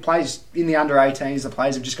 Apparently the players in the under-18s, the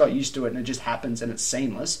players have just got used to it and it just happens and it's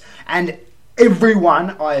seamless. And everyone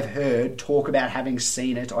I've heard talk about having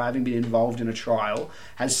seen it or having been involved in a trial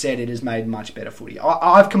has said it has made much better footy.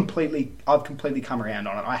 I've completely come around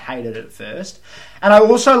on it. I hated it at first. And I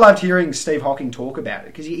also loved hearing Steve Hocking talk about it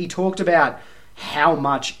because he talked about how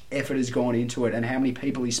much effort has gone into it and how many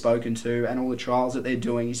people he's spoken to and all the trials that they're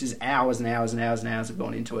doing. He says hours and hours and hours and hours have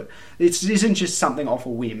gone into it. It isn't just something off a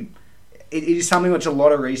whim. It is something which a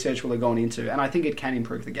lot of research will have gone into, and I think it can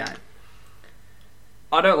improve the game.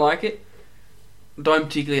 I don't like it. Don't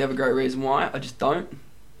particularly have a great reason why. I just don't.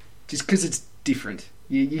 Just because it's different.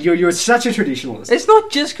 You're such a traditionalist. It's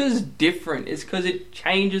not just because it's different. It's because it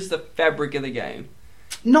changes the fabric of the game.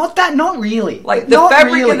 Not really. Like the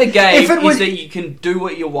fabric of the game is that you can do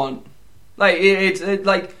what you want. Like it's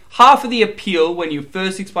like half of the appeal when you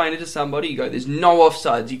first explain it to somebody. You go, "There's no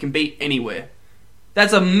offsides. You can be anywhere."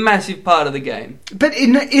 That's a massive part of the game. But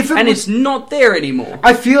it's not there anymore.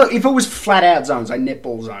 I feel if it was flat out zones like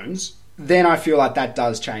netball zones. Then I feel like that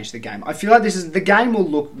does change the game. I feel like the game will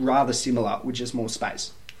look rather similar with just more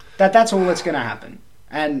space. That's all that's going to happen.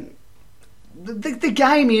 And the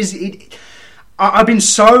game is... I've been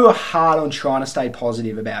so hard on trying to stay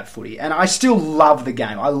positive about footy, and I still love the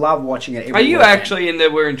game. I love watching it every Are you weekend. actually in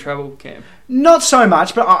the we're in trouble camp? Not so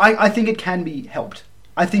much, but I think it can be helped.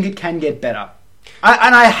 I think it can get better.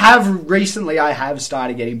 I have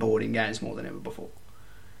started getting bored in games more than ever before.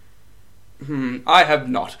 I have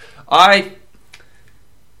not.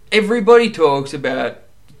 Everybody talks about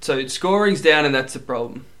scoring's down and that's the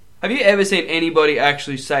problem. Have you ever seen anybody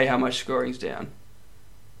actually say how much scoring's down?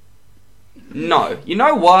 No. You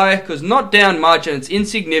know why? Because not down much and it's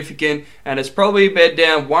insignificant and it's probably been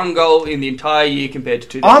down 1 goal in the entire year compared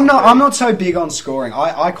to 2. I'm not so big on scoring.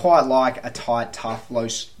 I quite like a tight, tough, low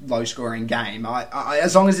scoring game.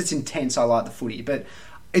 As long as it's intense, I like the footy. But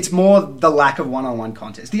it's more the lack of one-on-one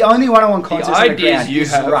contest. The only one-on-one contest the on the ideas ground you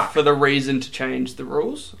is have ruck. for the reason to change the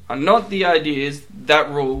rules are not the ideas that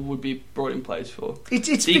rule would be brought in place for.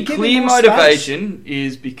 It's the clear motivation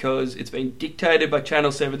is because it's been dictated by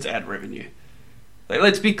Channel 7's ad revenue. Like,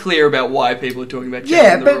 let's be clear about why people are talking about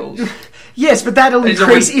changing the rules. Yes, but that'll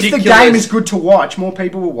increase. If the game is good to watch, more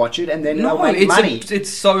people will watch it and then they'll make money. It's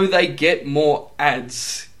so they get more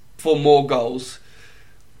ads for more goals.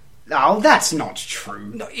 No, that's not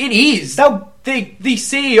true. No, it is. The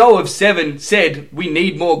CEO of Seven said we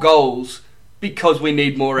need more goals because we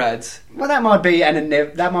need more ads. Well, that might be an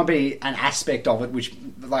aspect of it, which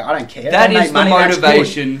I don't care. That is the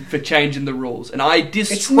motivation for changing the rules, and I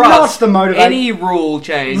distrust it's not the motivation. Any rule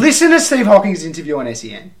change. Listen to Steve Hocking's interview on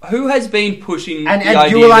SEN. Who has been pushing and the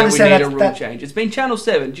idea you will that we understand need a rule change? It's been Channel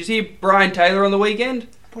 7. Did you see Brian Taylor on the weekend?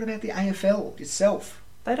 What about the AFL itself?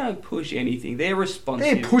 They don't push anything. They're responsive.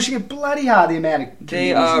 They're pushing it bloody hard, the amount of They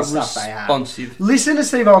committees are and stuff they have. responsive. Listen to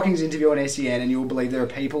Steve Hawking's interview on SEN and you'll believe there are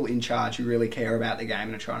people in charge who really care about the game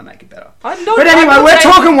and are trying to make it better. But anyway, we're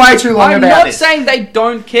talking way too long about this. I'm not saying they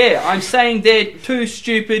don't care. I'm saying they're too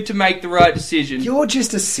stupid to make the right decision. You're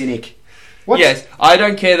just a cynic. Yes, I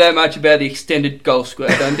don't care that much about the extended goal square.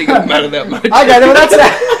 I don't think it would matter that much. Okay, well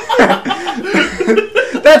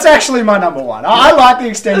that's actually my number one. I like the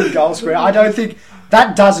extended goal square. I don't think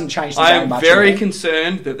that doesn't change the I game am much. very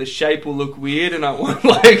concerned that the shape will look weird and I won't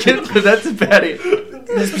like it, but that's about it.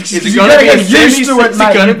 Is it you going to gotta be a get used to it, is mate.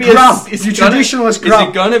 it going to You be a grump. is You it gonna- traditionalist Is grump.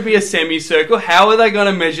 it going to be a semicircle? How are they going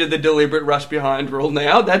to measure the deliberate rush behind rule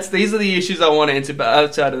now? These are the issues I want to answer, but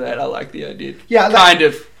outside of that, I like the idea. Yeah, kind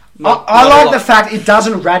of. I Not a like lot. the fact it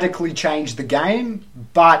doesn't radically change the game,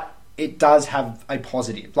 but it does have a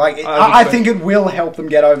positive. I think it will help them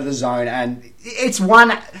get over the zone, and it's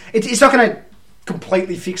not going to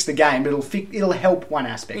completely fix the game, but it'll help one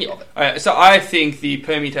aspect of it. Alright, so I think the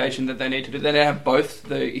permutation that they need to do, they need to have both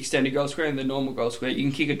the extended goal square and the normal goal square. You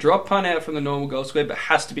can kick a drop punt out from the normal goal square, but it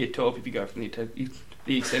has to be a 12 if you go from the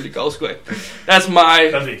extended goal square. That's my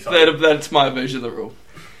that's my version of the rule.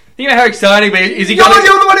 You know how exciting, but is he You're going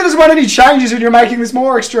the one who doesn't want any changes, and you're making this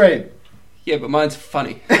more extreme. Yeah, but mine's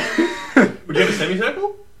funny. Would you have a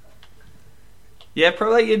semicircle? Yeah,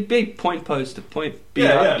 probably it'd be point post to point B Yeah,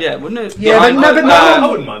 up. yeah. Yeah, wouldn't it? Yeah, but no, I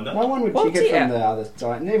wouldn't mind that. No one would Well, kick it yeah. from the other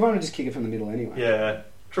side, and everyone would just kick it from the middle anyway. Yeah,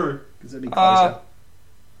 true. Because it'd be closer.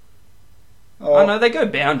 Oh no, they go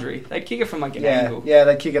boundary. They kick it from like an angle. Yeah,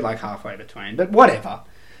 they kick it like halfway between. But whatever.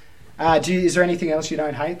 Is there anything else you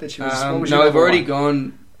don't hate that you? What was your No, we've number already one?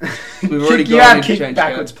 gone. We've already You gone have into kick change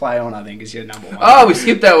backwards code. play on. I think is your number one. Oh, we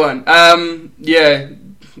skipped that one. Yeah.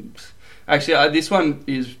 Actually, this one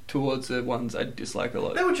is towards the ones I dislike a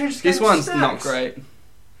lot. They would change This game one's stats. not great.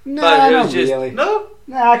 no, but it was not just- really. No?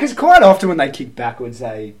 Nah, because quite often when they kick backwards,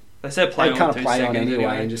 they They said play kind on of 2 play seconds on anyway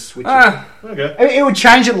anyway. and just switch it. Okay. I mean, it would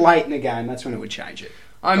change it late in the game. That's when it would change it.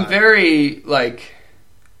 I'm But- very like.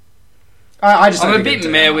 I just. I'm don't a think bit it'd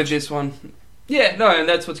do meh that with much. this one. Yeah, no, and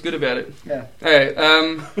that's what's good about it. Yeah. Okay,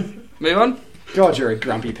 move on. God, you're a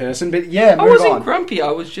grumpy person, but yeah, I move wasn't on. grumpy. I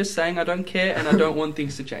was just saying I don't care and I don't want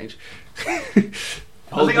things to change.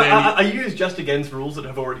 I was thinking, are you just against rules that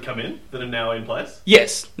have already come in, that are now in place?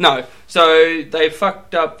 Yes, no. So they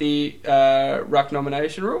fucked up the ruck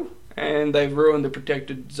nomination rule, and they've ruined the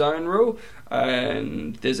protected zone rule,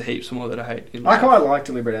 and there's a heaps more that I hate. In I that. quite like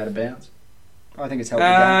deliberate out of bounds. I think it's helped the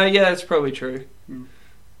game. Yeah, that's probably true. Mm.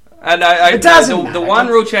 And It doesn't the matter. one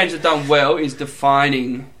rule change that's done well is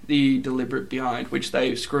defining the deliberate behind, which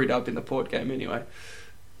they screwed up in the Port game anyway.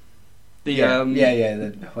 The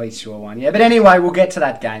the Hoist Shore one. Yeah, but anyway, we'll get to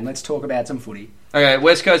that game. Let's talk about some footy. Okay,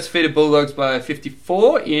 West Coast defeated Bulldogs by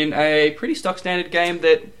 54 in a pretty stock standard game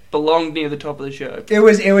that belonged near the top of the show. It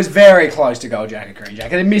was very close to Gold Jacket, Green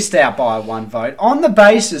Jacket. It missed out by one vote on the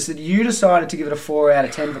basis that you decided to give it a 4 out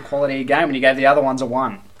of 10 for quality of game and you gave the other ones a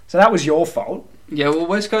 1. So that was your fault. Yeah, well,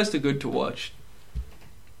 West Coast are good to watch.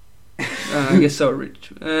 I guess so,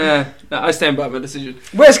 Rich. No, I stand by my decision.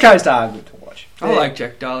 West Coast are good to watch. I like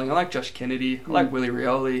Jack Darling. I like Josh Kennedy. I like Willie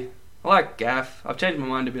Rioli. I like Gaff. I've changed my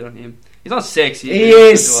mind a bit on him. He's not sexy. He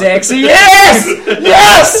is sexy. Yes!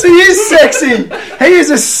 Yes! He is sexy. He is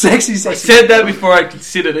a sexy, I sexy. said that before I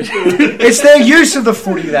considered it. It's their use of the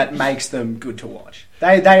footy that makes them good to watch.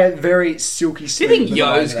 They are very silky Do smooth. you think with the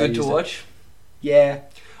way Yo's they good to use it. watch? Yeah.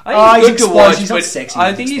 I think he's good to explosive. watch, He's not but sexy, I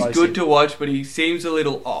he's think he's explosive. good to watch, but he seems a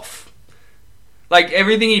little off. Like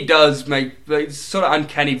everything he does, it's sort of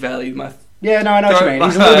uncanny valley. Yeah, no, I know what you mean.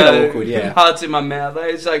 He's a little bit awkward, yeah. Heart's in my mouth.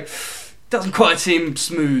 It's like doesn't quite seem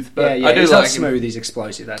smooth, but Yeah, I do he's like not him. smooth, he's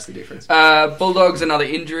explosive, that's the difference. Bulldogs another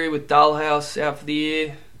injury with Dalhouse out for the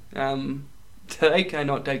year. They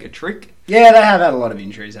cannot take a trick. Yeah, they have had a lot of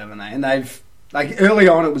injuries, haven't they? And they've, like, early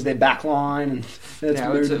on it was their back line, and it's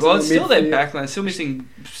Now moved it's into it's the still their midfield. backline. They're still missing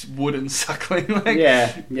Wood and Suckling. Like,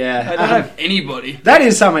 Yeah. they don't have anybody. That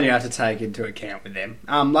is someone you have to take into account with them.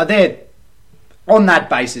 Like they're on that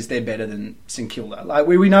basis, they're better than St Kilda. Like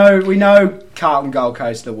we know Carlton Gold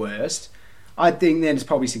Coast are the worst. I think then it's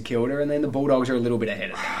probably St Kilda, and then the Bulldogs are a little bit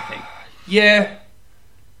ahead of them. I think. Yeah,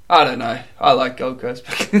 I don't know. I like Gold Coast.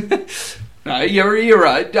 No, you're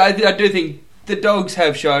right. I do think the Dogs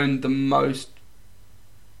have shown the most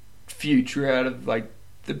future out of like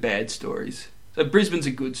the bad stories. So Brisbane's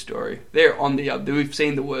a good story. They're on the up. We've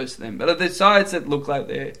seen the worst of them, but the sides that look like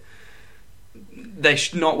they're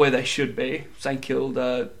not where they should be. St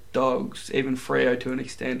Kilda, Dogs, even Freo to an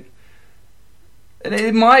extent. And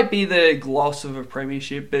it might be the gloss of a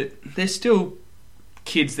premiership, but there's still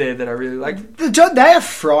kids there that I really like. They are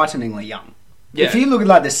frighteningly young. Yeah. If you look at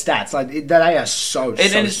like the stats, like they are so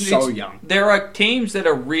it's young. There are teams that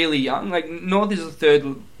are really young. Like North is the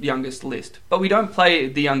third youngest list, but we don't play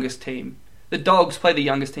the youngest team. The Dogs play the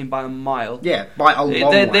youngest team by a mile. Yeah, by a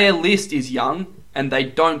long way. Their list is young, and they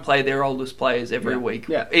don't play their oldest players every week,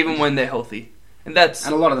 even when they're healthy. And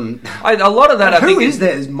a lot of them. A lot of that, I think, who is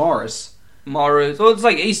there? Is Morris. Morris. Well, it's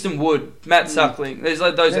like Easton Wood, Matt Suckling. There's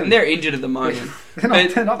like those, and they're injured at the moment.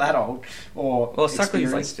 they're not that old. Well,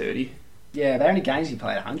 Suckling's like 30. Yeah, the only games he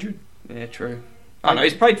played 100. Yeah, true. I know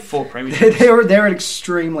he's played 4 premierships. They're an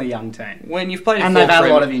extremely young team. When you've played, and they've had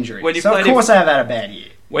a lot of injuries. So of course they have had a bad year.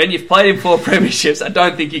 When you've played in 4 premierships, I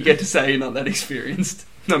don't think you get to say you're not that experienced,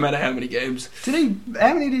 no matter how many games.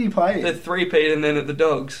 How many did he play? The 3-peat and then at the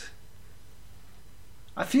Dogs.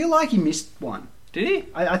 I feel like he missed one. Did he?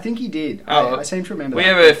 I think he did. Oh, I seem to remember. We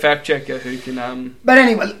have a fact checker who can. But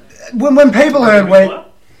anyway, when people heard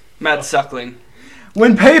Matt Suckling.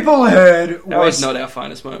 When people heard that was not our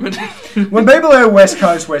finest moment. When people heard West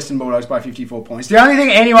Coast Western Bulldogs by 54 points, the only thing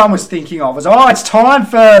anyone was thinking of was, it's time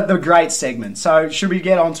for the great segment. So should we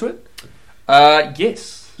get onto it?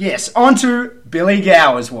 Yes. Yes, onto Billy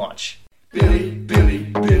Gowers' watch. Billy Gowers.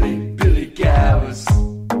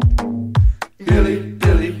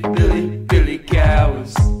 Billy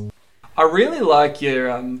Gowers. I really like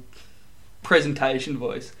your presentation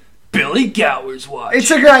voice. Billy Gowers watch.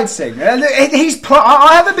 It's a great segment.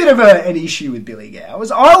 I have a bit of an issue with Billy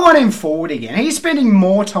Gowers. I want him forward again. He's spending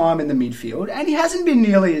more time in the midfield, and he hasn't been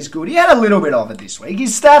nearly as good. He had a little bit of it this week.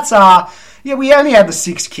 His stats are, we only had the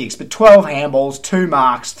 6 kicks, but 12 handballs, 2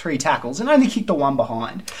 marks, 3 tackles, and only kicked the 1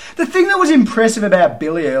 behind. The thing that was impressive about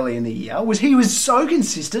Billy early in the year was he was so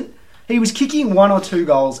consistent. He was kicking 1 or 2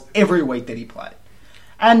 goals every week that he played.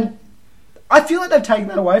 And I feel like they've taken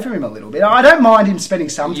that away from him a little bit. I don't mind him spending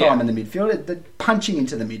some time in the midfield, punching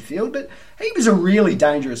into the midfield, but he was a really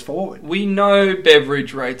dangerous forward. We know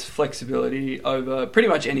Beveridge rates flexibility over pretty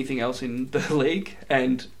much anything else in the league,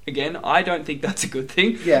 and again, I don't think that's a good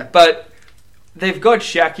thing. Yeah. But they've got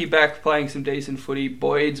Shaki back playing some decent footy,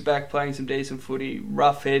 Boyd's back playing some decent footy,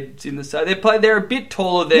 Roughhead's in the side. They're a bit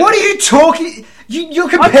taller than... What are you talking... You're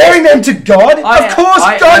comparing them to God? Of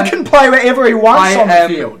course, God can play wherever he wants on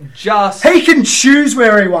the field. He can choose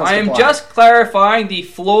where he wants to play. I am just clarifying the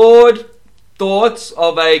flawed thoughts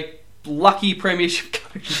of a lucky premiership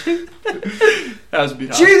coach. That was a bit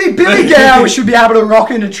hard. Do you think Billy Gowers should be able to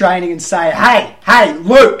rock into training and say, hey,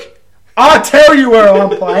 Luke, I'll tell you where I'm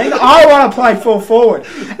playing. I want to play full forward.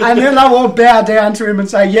 And then they'll all bow down to him and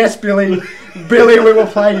say, yes, Billy, we will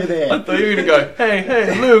play you there. I thought you were going to go,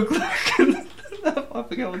 hey, Luke. I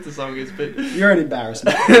forget what the song is, but... You're an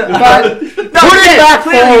embarrassment. But put him back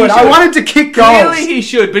forward. I want him to kick goals. Clearly he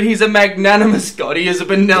should, but he's a magnanimous God. He is a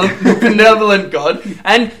benevolent God.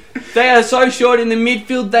 And they are so short in the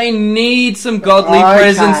midfield, they need some godly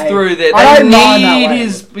presence through there. They need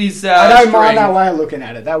his I don't mind that way of looking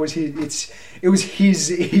at it. That was it was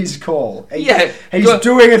his call. He's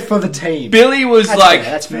doing it for the team. Billy was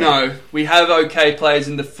fair. No, we have okay players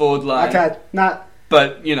in the forward line. Okay,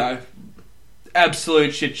 But,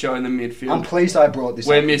 absolute shit show in the midfield. I'm pleased I brought this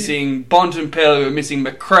We're up. missing Bontempelli, we're missing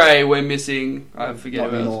McRae, we're missing... I forget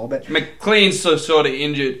Not anymore, but... McLean's so sort of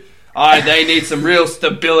injured. They need some real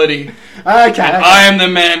stability. Okay. I am the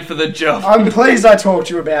man for the job. I'm pleased I talked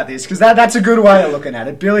to you about this, because that's a good way of looking at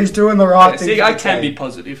it. Billy's doing the right thing. See, I can be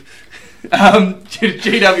positive.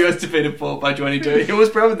 GWS defeated Port by 22. It was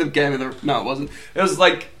probably the game of the... No, it wasn't. It was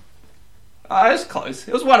like... it was close.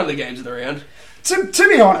 It was one of the games of the round. To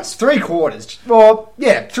be honest, 3 quarters. Well,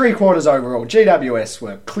 3 quarters overall. GWS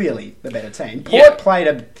were clearly the better team. Port played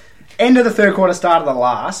a end of the third quarter, start of the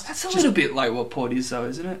last. That's a little bit like what Port is, though,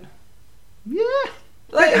 isn't it? Yeah.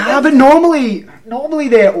 But normally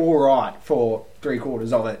they're all right for 3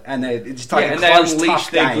 quarters of it, and it's just like a close,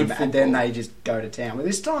 tough game, and then they just go to town. But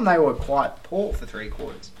this time they were quite poor for 3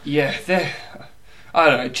 quarters. Yeah, I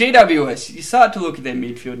don't know. GWS, you start to look at their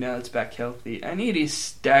midfield now that's back healthy, and it is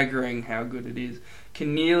staggering how good it is.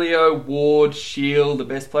 Cornelio, Ward, Shield, the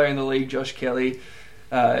best player in the league, Josh Kelly.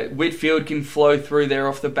 Whitfield can flow through there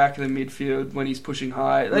off the back of the midfield when he's pushing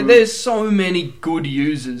high. There's so many good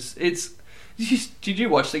users. Did you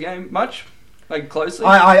watch the game much? Closely?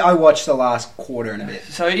 I watched the last quarter and a bit.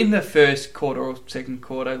 So in the first quarter or second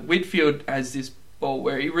quarter, Whitfield has this ball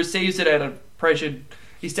where he receives it out of pressure.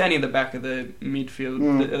 He's standing in the back of the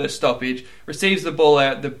midfield, the stoppage, receives the ball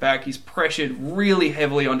out the back. He's pressured really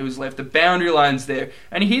heavily onto his left. The boundary line's there.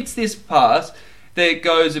 And he hits this pass that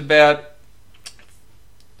goes about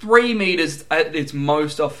 3 metres at its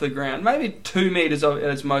most off the ground, maybe 2 metres at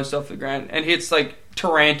its most off the ground, and hits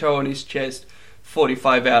Taranto on his chest,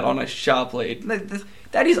 45 out on a sharp lead.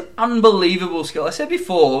 That is unbelievable skill. I said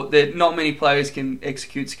before that not many players can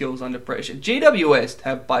execute skills under pressure. GWS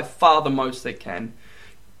have by far the most they can.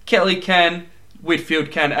 Kelly can,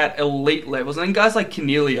 Whitfield can at elite levels, and then guys like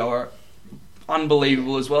Cornelio are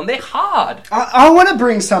unbelievable as well, and they're hard. I want to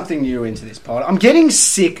bring something new into this pod. I'm getting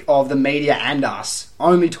sick of the media and us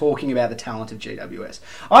only talking about the talent of GWS.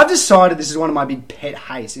 I've decided this is one of my big pet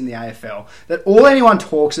hates in the AFL, that all anyone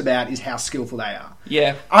talks about is how skillful they are.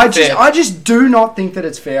 Yeah, I just do not think that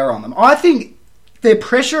it's fair on them. I think their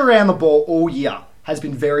pressure around the ball all year has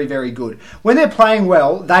been very, very good. When they're playing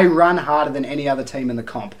well, they run harder than any other team in the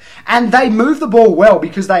comp. And they move the ball well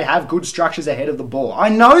because they have good structures ahead of the ball. I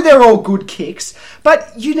know they're all good kicks,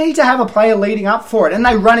 but you need to have a player leading up for it. And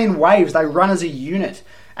they run in waves. They run as a unit.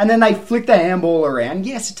 And then they flick the handball around.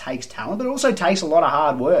 Yes, it takes talent, but it also takes a lot of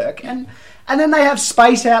hard work. And then they have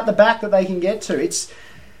space out the back that they can get to.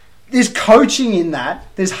 There's coaching in that.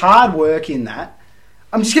 There's hard work in that.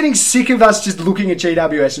 I'm just getting sick of us just looking at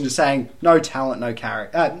GWS and just saying, no talent, no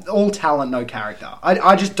character. All talent, no character.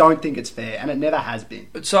 I just don't think it's fair, and it never has been.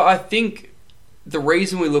 So I think the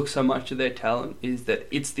reason we look so much at their talent is that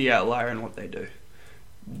it's the outlier in what they do.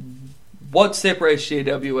 What separates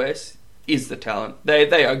GWS is the talent.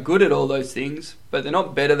 They are good at all those things, but they're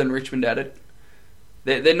not better than Richmond at it.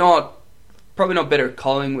 They're probably not better at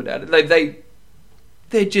Collingwood at it.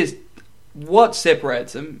 They're just, what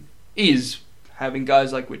separates them is having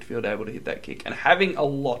guys like Whitfield able to hit that kick, and having a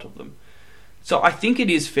lot of them. So I think it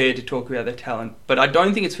is fair to talk about their talent, but I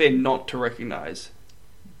don't think it's fair not to recognise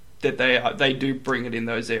that they do bring it in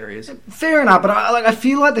those areas. Fair enough, but I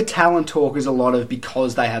feel like the talent talk is a lot of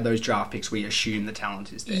because they had those draft picks, we assume the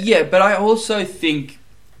talent is there. Yeah, but I also think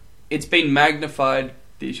it's been magnified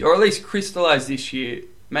this year, or at least crystallised this year,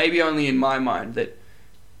 maybe only in my mind, that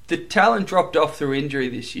the talent dropped off through injury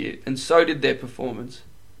this year, and so did their performance.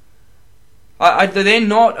 They're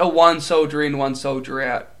not a one soldier in, one soldier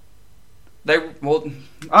out. I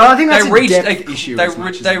think that's a depth issue.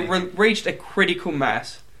 They reached a critical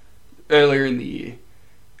mass earlier in the year,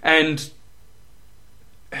 and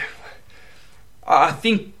I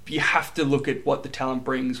think you have to look at what the talent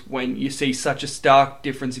brings when you see such a stark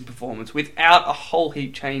difference in performance without a whole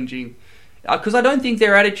heap changing. Because I don't think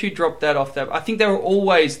their attitude dropped that off. I think they were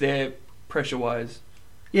always there pressure-wise.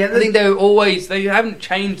 Yeah, I think they haven't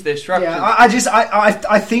changed their structure. Yeah,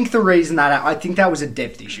 I think the reason I think that was a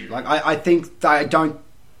depth issue. Like, I think they don't,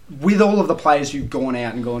 with all of the players who've gone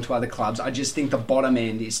out and gone to other clubs, I just think the bottom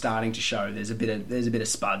end is starting to show there's a bit of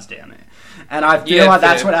spuds down there. And I feel like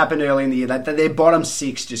that's what happened early in the year, that their bottom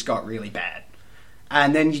six just got really bad.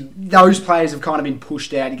 And then those players have kind of been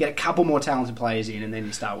pushed out. You get a couple more talented players in, and then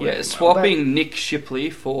you start working. Yeah, swapping Nick Shipley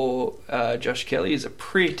for Josh Kelly is a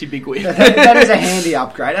pretty big win. That is a handy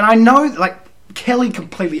upgrade. And I know, like, Kelly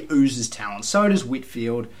completely oozes talent. So does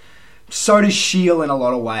Whitfield. So does Shield in a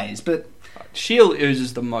lot of ways. But Shield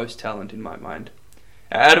oozes the most talent in my mind.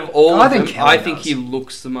 Out of all of them, I think he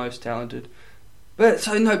looks the most talented. But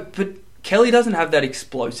Kelly doesn't have that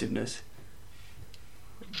explosiveness.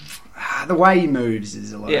 The way he moves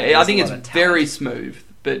is a lot. Yeah, I think it's very smooth,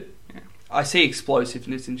 but I see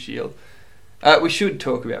explosiveness in Shield. We should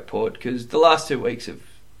talk about Port, because the last 2 weeks have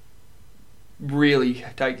really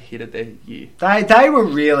taken a hit at their year. They were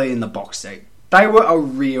really in the box seat. They were a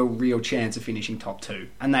real chance of finishing top 2,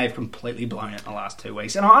 and they've completely blown it in the last 2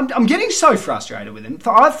 weeks. And I'm getting so frustrated with them.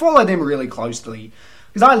 I followed them really closely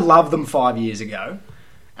because I loved them 5 years ago.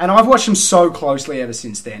 And I've watched them so closely ever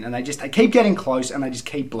since then, and they keep getting close, and they just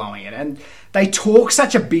keep blowing it. And they talk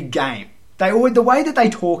such a big game. The way that they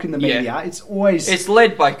talk in the media, it's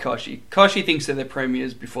led by Koshi. Koshi thinks that they're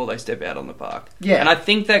premiers before they step out on the park. Yeah, and I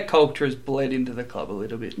think that culture has bled into the club a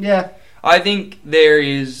little bit. Yeah, I think there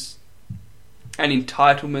is an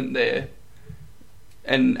entitlement there,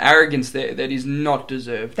 an arrogance there that is not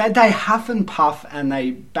deserved. They huff and puff, and they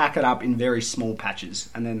back it up in very small patches,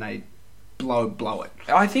 and then they blow it.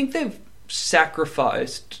 I think they've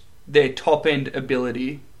sacrificed their top-end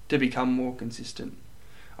ability to become more consistent.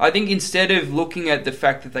 I think instead of looking at the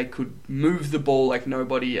fact that they could move the ball like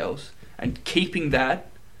nobody else and keeping that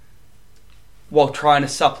while trying to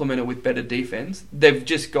supplement it with better defense, they've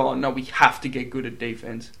just gone, no, we have to get good at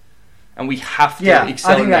defense. And we have to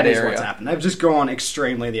excel in that area. I think that is what's happened. They've just gone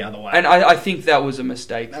extremely the other way. And I think that was a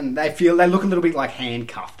mistake. And they look a little bit like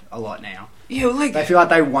handcuffed a lot now. Yeah, like they feel like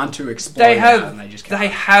they want to explode. They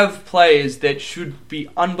have players that should be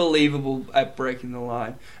unbelievable at breaking the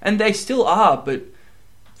line, and they still are. But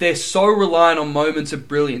they're so reliant on moments of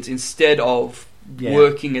brilliance instead of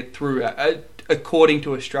working it through according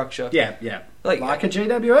to a structure. Yeah. Like a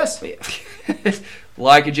GWS.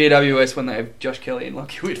 Like a GWS when they have Josh Kelly and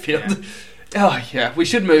Lockie Whitfield. Oh, yeah, we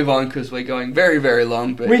should move on because we're going very, very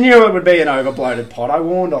long. But We knew it would be an overbloated pod. I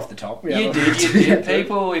warned off the top. you did.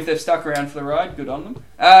 People, if they've stuck around for the ride, good on them.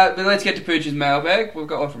 But let's get to Pooch's mailbag. We've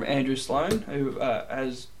got one from Andrew Sloan, who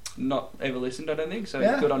has not ever listened, I don't think, so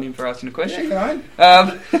good on him for asking a question.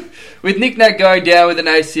 Yeah, With Nick Nat going down with an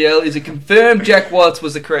ACL, is it confirmed Jack Watts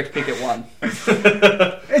was the correct pick at 1?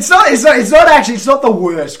 It's not the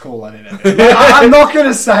worst call I've ever heard. I'm not going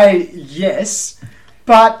to say yes,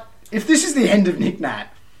 but if this is the end of Nick Nat,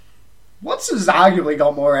 Watts has arguably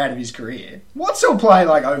got more out of his career. Watts will play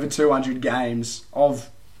like over 200 games of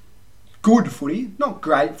good footy, not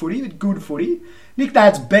great footy, but good footy. Nick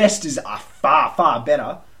Nat's best is far, far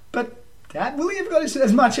better, but will he have got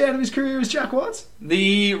as much out of his career as Jack Watts?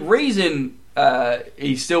 The reason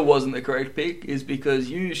he still wasn't the correct pick is because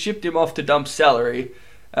you shipped him off to dump salary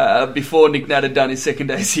before Nick Nat had done his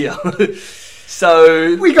second ACL.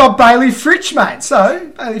 So we got Bailey Fritsch, mate.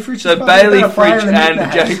 So Bailey Fritsch. So Bailey Fritsch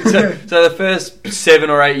and Jack. So the first 7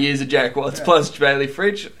 or 8 years of Jack Watts plus Bailey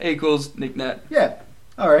Fritsch equals Nick Nat. Yeah,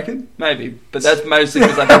 I reckon. Maybe, but that's mostly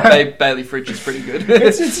because I think Bailey Fritsch is pretty good.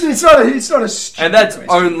 it's not a stupid and that's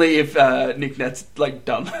question. only if Nick Nat's like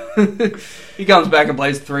done. He comes back and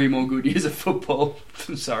plays 3 more good years of football.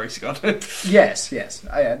 I'm sorry, Scott. Yes.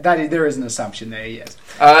 There is an assumption there. Yes.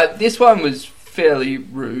 This one was fairly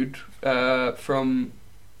rude. From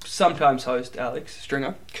sometimes host Alex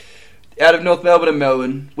Stringer. Out of North Melbourne and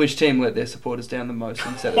Melbourne, which team let their supporters down the most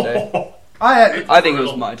on Saturday? I think it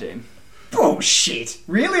was my team. Bullshit.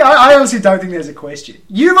 Really? I honestly don't think there's a question.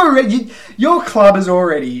 Your club has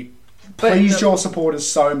already pleased your supporters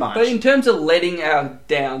so much. But in terms of letting our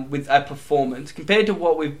down with a performance, compared to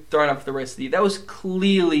what we've thrown up for the rest of the year, that was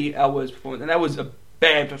clearly our worst performance, and that was a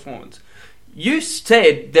bad performance. You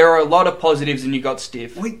said there are a lot of positives and you got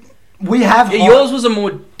stiff. We have... yours was a more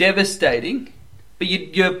devastating, but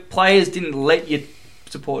your players didn't let your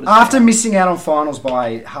supporters After down. missing out on finals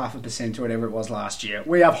by 0.5% or whatever it was last year,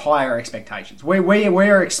 we have higher expectations.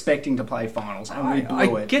 We're expecting to play finals, and we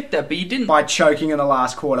blew it. I get that, but you didn't... By choking in the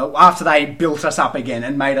last quarter, after they built us up again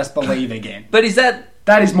and made us believe again. But is that...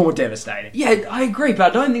 That is more devastating. Yeah, I agree, but I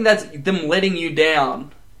don't think that's them letting you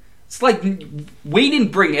down. It's like, we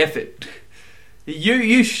didn't bring effort.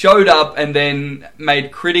 You showed up and then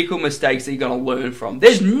made critical mistakes that you're going to learn from.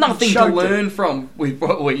 There's nothing to learn from with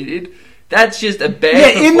what we did. That's just a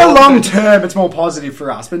bad performance. In the long term, it's more positive for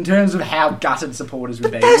us. But in terms of how gutted supporters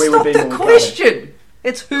would be, we would be more gutted. That's not the question.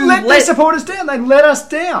 It's who let their supporters down. They let us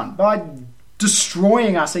down by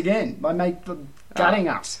destroying us again, by gutting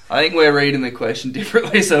us. I think we're reading the question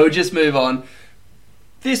differently, so we'll just move on.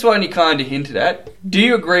 This one you kind of hinted at. Do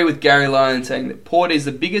you agree with Gary Lyon saying that Port is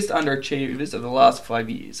the biggest underachievers of the last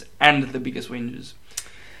 5 years and the biggest whingers?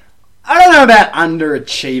 I don't know about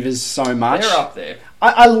underachievers so much. They're up there.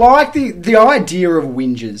 I like the idea of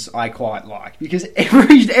whingers. I quite like, because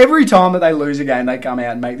every time that they lose a game, they come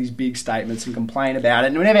out and make these big statements and complain about it.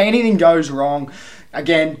 And whenever anything goes wrong,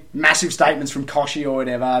 again, massive statements from Koshy or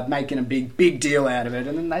whatever, making a big deal out of it,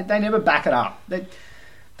 and then they never back it up.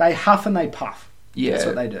 They huff and they puff. Yeah, that's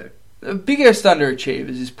what they do. The biggest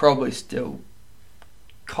underachievers is probably still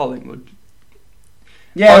Collingwood.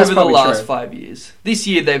 Yeah, over the last 5 years. This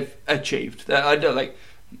year they've achieved.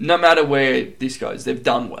 No matter where this goes, they've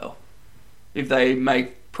done well. If they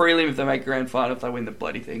make prelim, if they make grand final, if they win the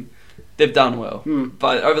bloody thing, they've done well.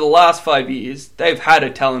 But over the last 5 years, they've had a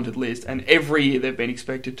talented list, and every year they've been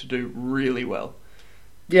expected to do really well.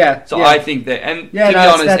 Yeah. So I think that, and to be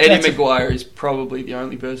honest, Eddie Maguire is probably the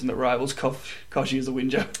only person that rivals Koshy as a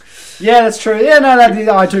whinger. Yeah, that's true. Yeah,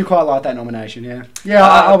 I do quite like that nomination. Yeah,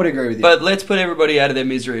 I would agree with you. But let's put everybody out of their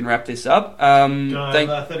misery and wrap this up. Can I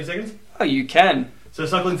have 30 seconds? Oh, you can. So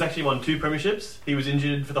Suckling's actually won 2 premierships. He was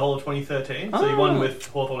injured for the whole of 2013, so he won with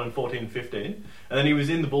Hawthorn in 14-15. And then he was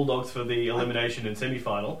in the Bulldogs for the elimination and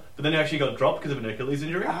semi-final, but then he actually got dropped because of an Achilles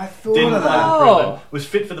injury. I thought of that. Prelim, was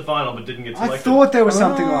fit for the final, but didn't get selected. I thought there was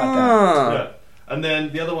something like that. Yeah. And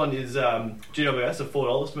then the other one is GWS of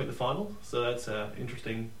 $4 to make the final, so that's an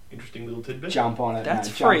interesting little tidbit. Jump on it. That's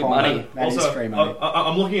free money. That is free money.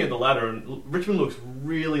 I'm looking at the ladder, and Richmond looks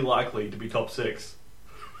really likely to be top 6.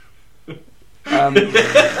 I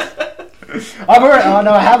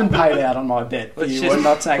haven't paid out on my bet.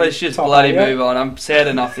 Let's just bloody move on. I'm sad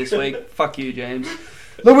enough this week. Fuck you, James.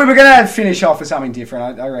 Look, we were going to finish off with something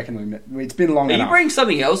different. I reckon it's been long enough. You bring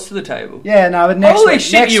something else to the table. Yeah, no, but next Holy week.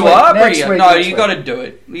 shit, Next you week, are next bringing week, it. No, next you week. got to do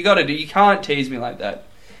it. You got to do. You can't tease me like that.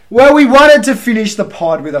 Well, we wanted to finish the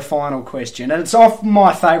pod with a final question, and it's off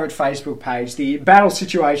my favourite Facebook page, the Battle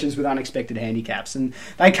Situations with Unexpected Handicaps, and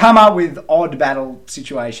they come up with odd battle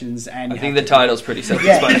situations. And I think the title's pretty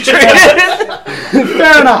self-explanatory.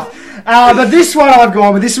 Fair enough. But this one I've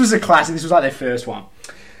gone with, this was a classic, this was like their first one.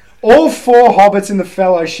 All 4 hobbits in the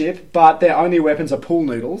Fellowship, but their only weapons are pool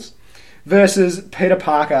noodles, versus Peter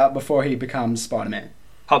Parker before he becomes Spider-Man.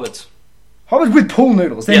 Hobbits. Hobbits with pool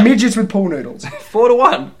noodles. They're midgets with pool noodles.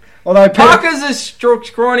 4-1. Although Parker's a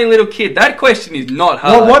scrawny little kid. That question is not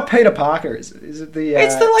hard. What Peter Parker is it? Is it the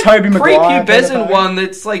it's the like Tobey Maguire prepubescent one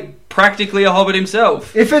that's like practically a hobbit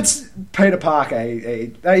himself. If it's Peter Parker,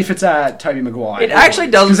 if it's Tobey Maguire, it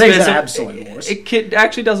actually doesn't specify. It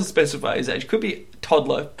actually doesn't specify his age. Could be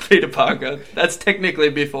toddler Peter Parker. That's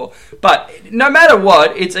technically before. But no matter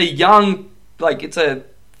what, it's a young, like it's a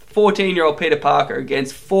 14-year-old Peter Parker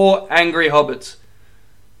against 4 angry hobbits.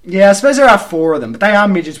 Yeah, I suppose there are 4 of them, but they are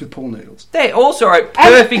midgets with pool noodles. They also are at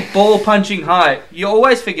perfect ball-punching height. You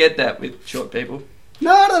always forget that with short people.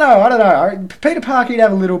 No, I don't know. Peter Parker, he'd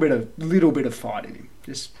have a little bit of fight in him.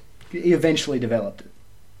 Just he eventually developed it.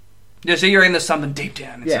 Yeah, so you're in there's something deep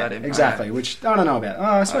down inside him. Exactly. Right. Which I don't know about.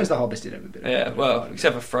 I suppose the hobbits did have a bit.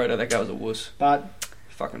 Except for Frodo, that guy was a wuss. But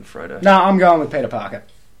fucking Frodo. No, I'm going with Peter Parker.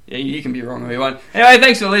 Yeah, you can be wrong if you want. Anyway,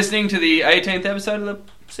 thanks for listening to the 18th episode of the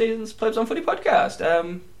season's Plebs on Footy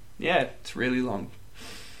podcast. Yeah, it's really long.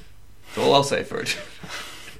 That's all I'll say for it.